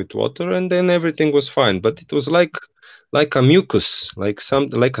bathroom with water, and then everything was fine. But it was like a mucus, like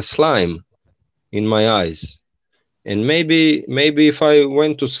a slime in my eyes. And maybe if I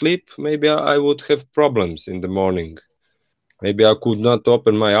went to sleep, maybe I would have problems in the morning. Maybe I could not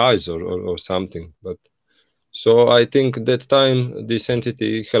open my eyes or something. But so I think that time this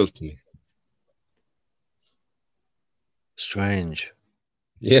entity helped me. Strange.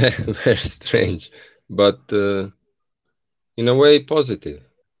 Yeah, very strange, but in a way positive.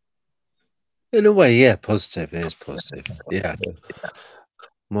 In a way, yeah, positive. It is positive. Yeah,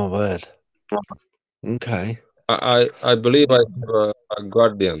 my word. Okay. I believe I have a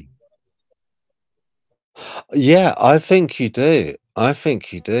guardian. Yeah, I think you do. I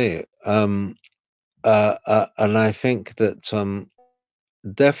think you do. And I think that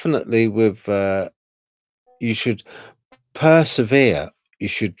definitely with you should persevere. you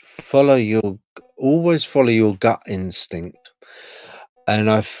should always follow your gut instinct.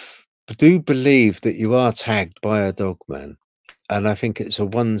 And do believe that you are tagged by a dogman, and I think it's a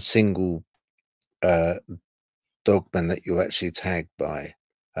one single dogman that you're actually tagged by,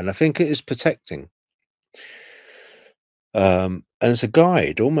 and I think it is protecting. And it's a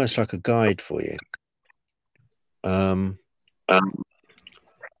guide, almost like a guide for you.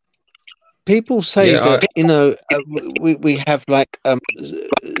 People say that we have like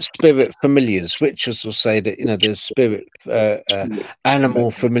spirit familiars. Witches will say that there's spirit animal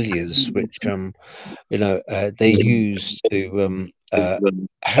familiars, which they use to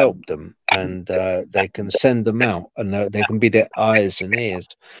help them, and they can send them out, and they can be their eyes and ears.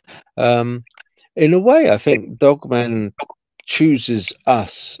 In a way, I think Dogman chooses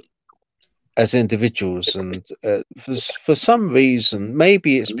us as individuals, and for some reason,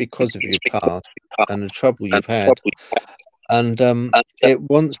 maybe it's because of your past and the trouble you've had, and it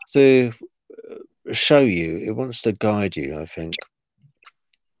wants to show you, it wants to guide you, I think.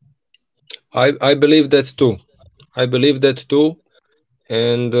 I believe that too.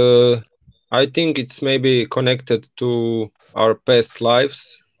 And I think it's maybe connected to our past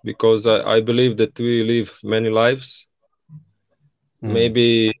lives, because I believe that we live many lives.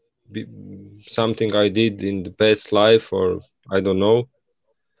 Maybe something I did in the past life, or I don't know.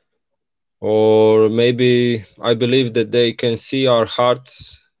 Or maybe I believe that they can see our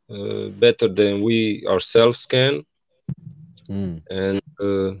hearts better than we ourselves can. And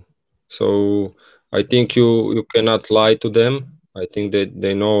so I think you cannot lie to them. I think that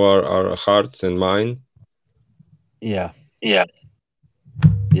they know our hearts and mind. Yeah,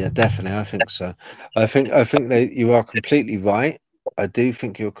 definitely. I think so. I think that you are completely right. I do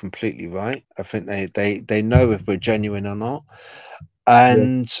think you're completely right. I think they know if we're genuine or not,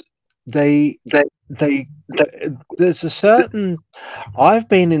 and there's a certain. I've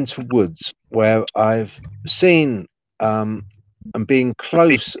been into woods where I've seen and being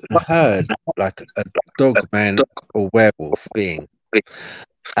close and heard like a dogman or werewolf being,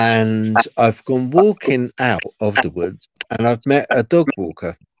 and I've gone walking out of the woods and I've met a dog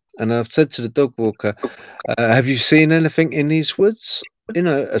walker, and I've said to the dog walker, have you seen anything in these woods,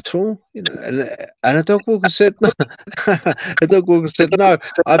 at all? And a dog walker said no. A dog walker said, no,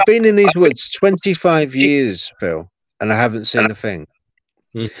 I've been in these woods 25 years, Phil, and I haven't seen a thing.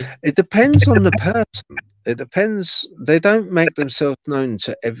 It depends on the person. It depends. They don't make themselves known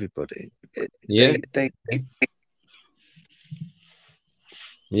to everybody. Yeah,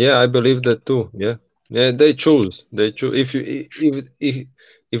 I believe that too. Yeah, they choose.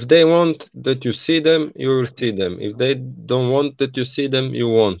 If they want that you see them, you will see them. If they don't want that you see them, you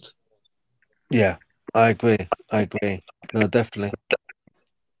won't. Yeah, I agree. No, definitely.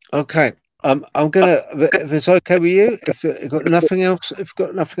 Okay. I'm gonna, if it's okay with you, if you've got nothing else, at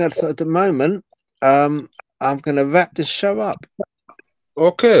the moment, I'm gonna wrap this show up.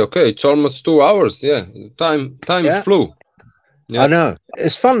 Okay. It's almost 2 hours. Yeah, time flew. Yeah. I know.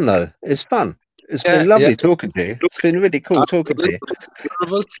 It's fun though. It's fun. It's been lovely talking to you. It's been really cool talking to you.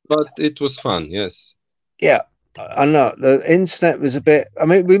 Nervous, but it was fun. Yes. Yeah, I know the internet was a bit. I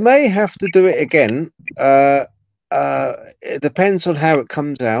mean, we may have to do it again. It depends on how it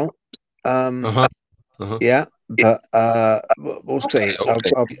comes out. Yeah, but we'll see.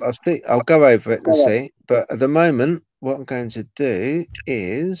 Okay. I'll go over it and see. But at the moment, what I'm going to do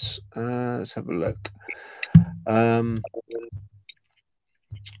is let's have a look.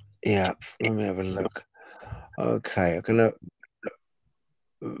 Yeah, let me have a look. Okay, I'm gonna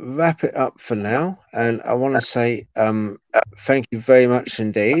wrap it up for now, and I want to say thank you very much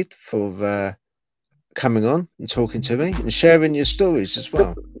indeed for coming on and talking to me and sharing your stories as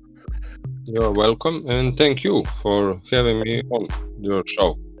well. You're welcome, and thank you for having me on your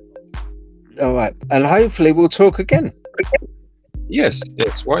show. All right, and hopefully we'll talk again. Yes,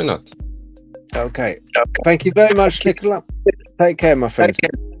 why not? Okay. Thank you very much, Nikola. Take care, my friend.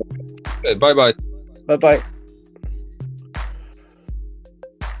 Bye-bye. Bye-bye.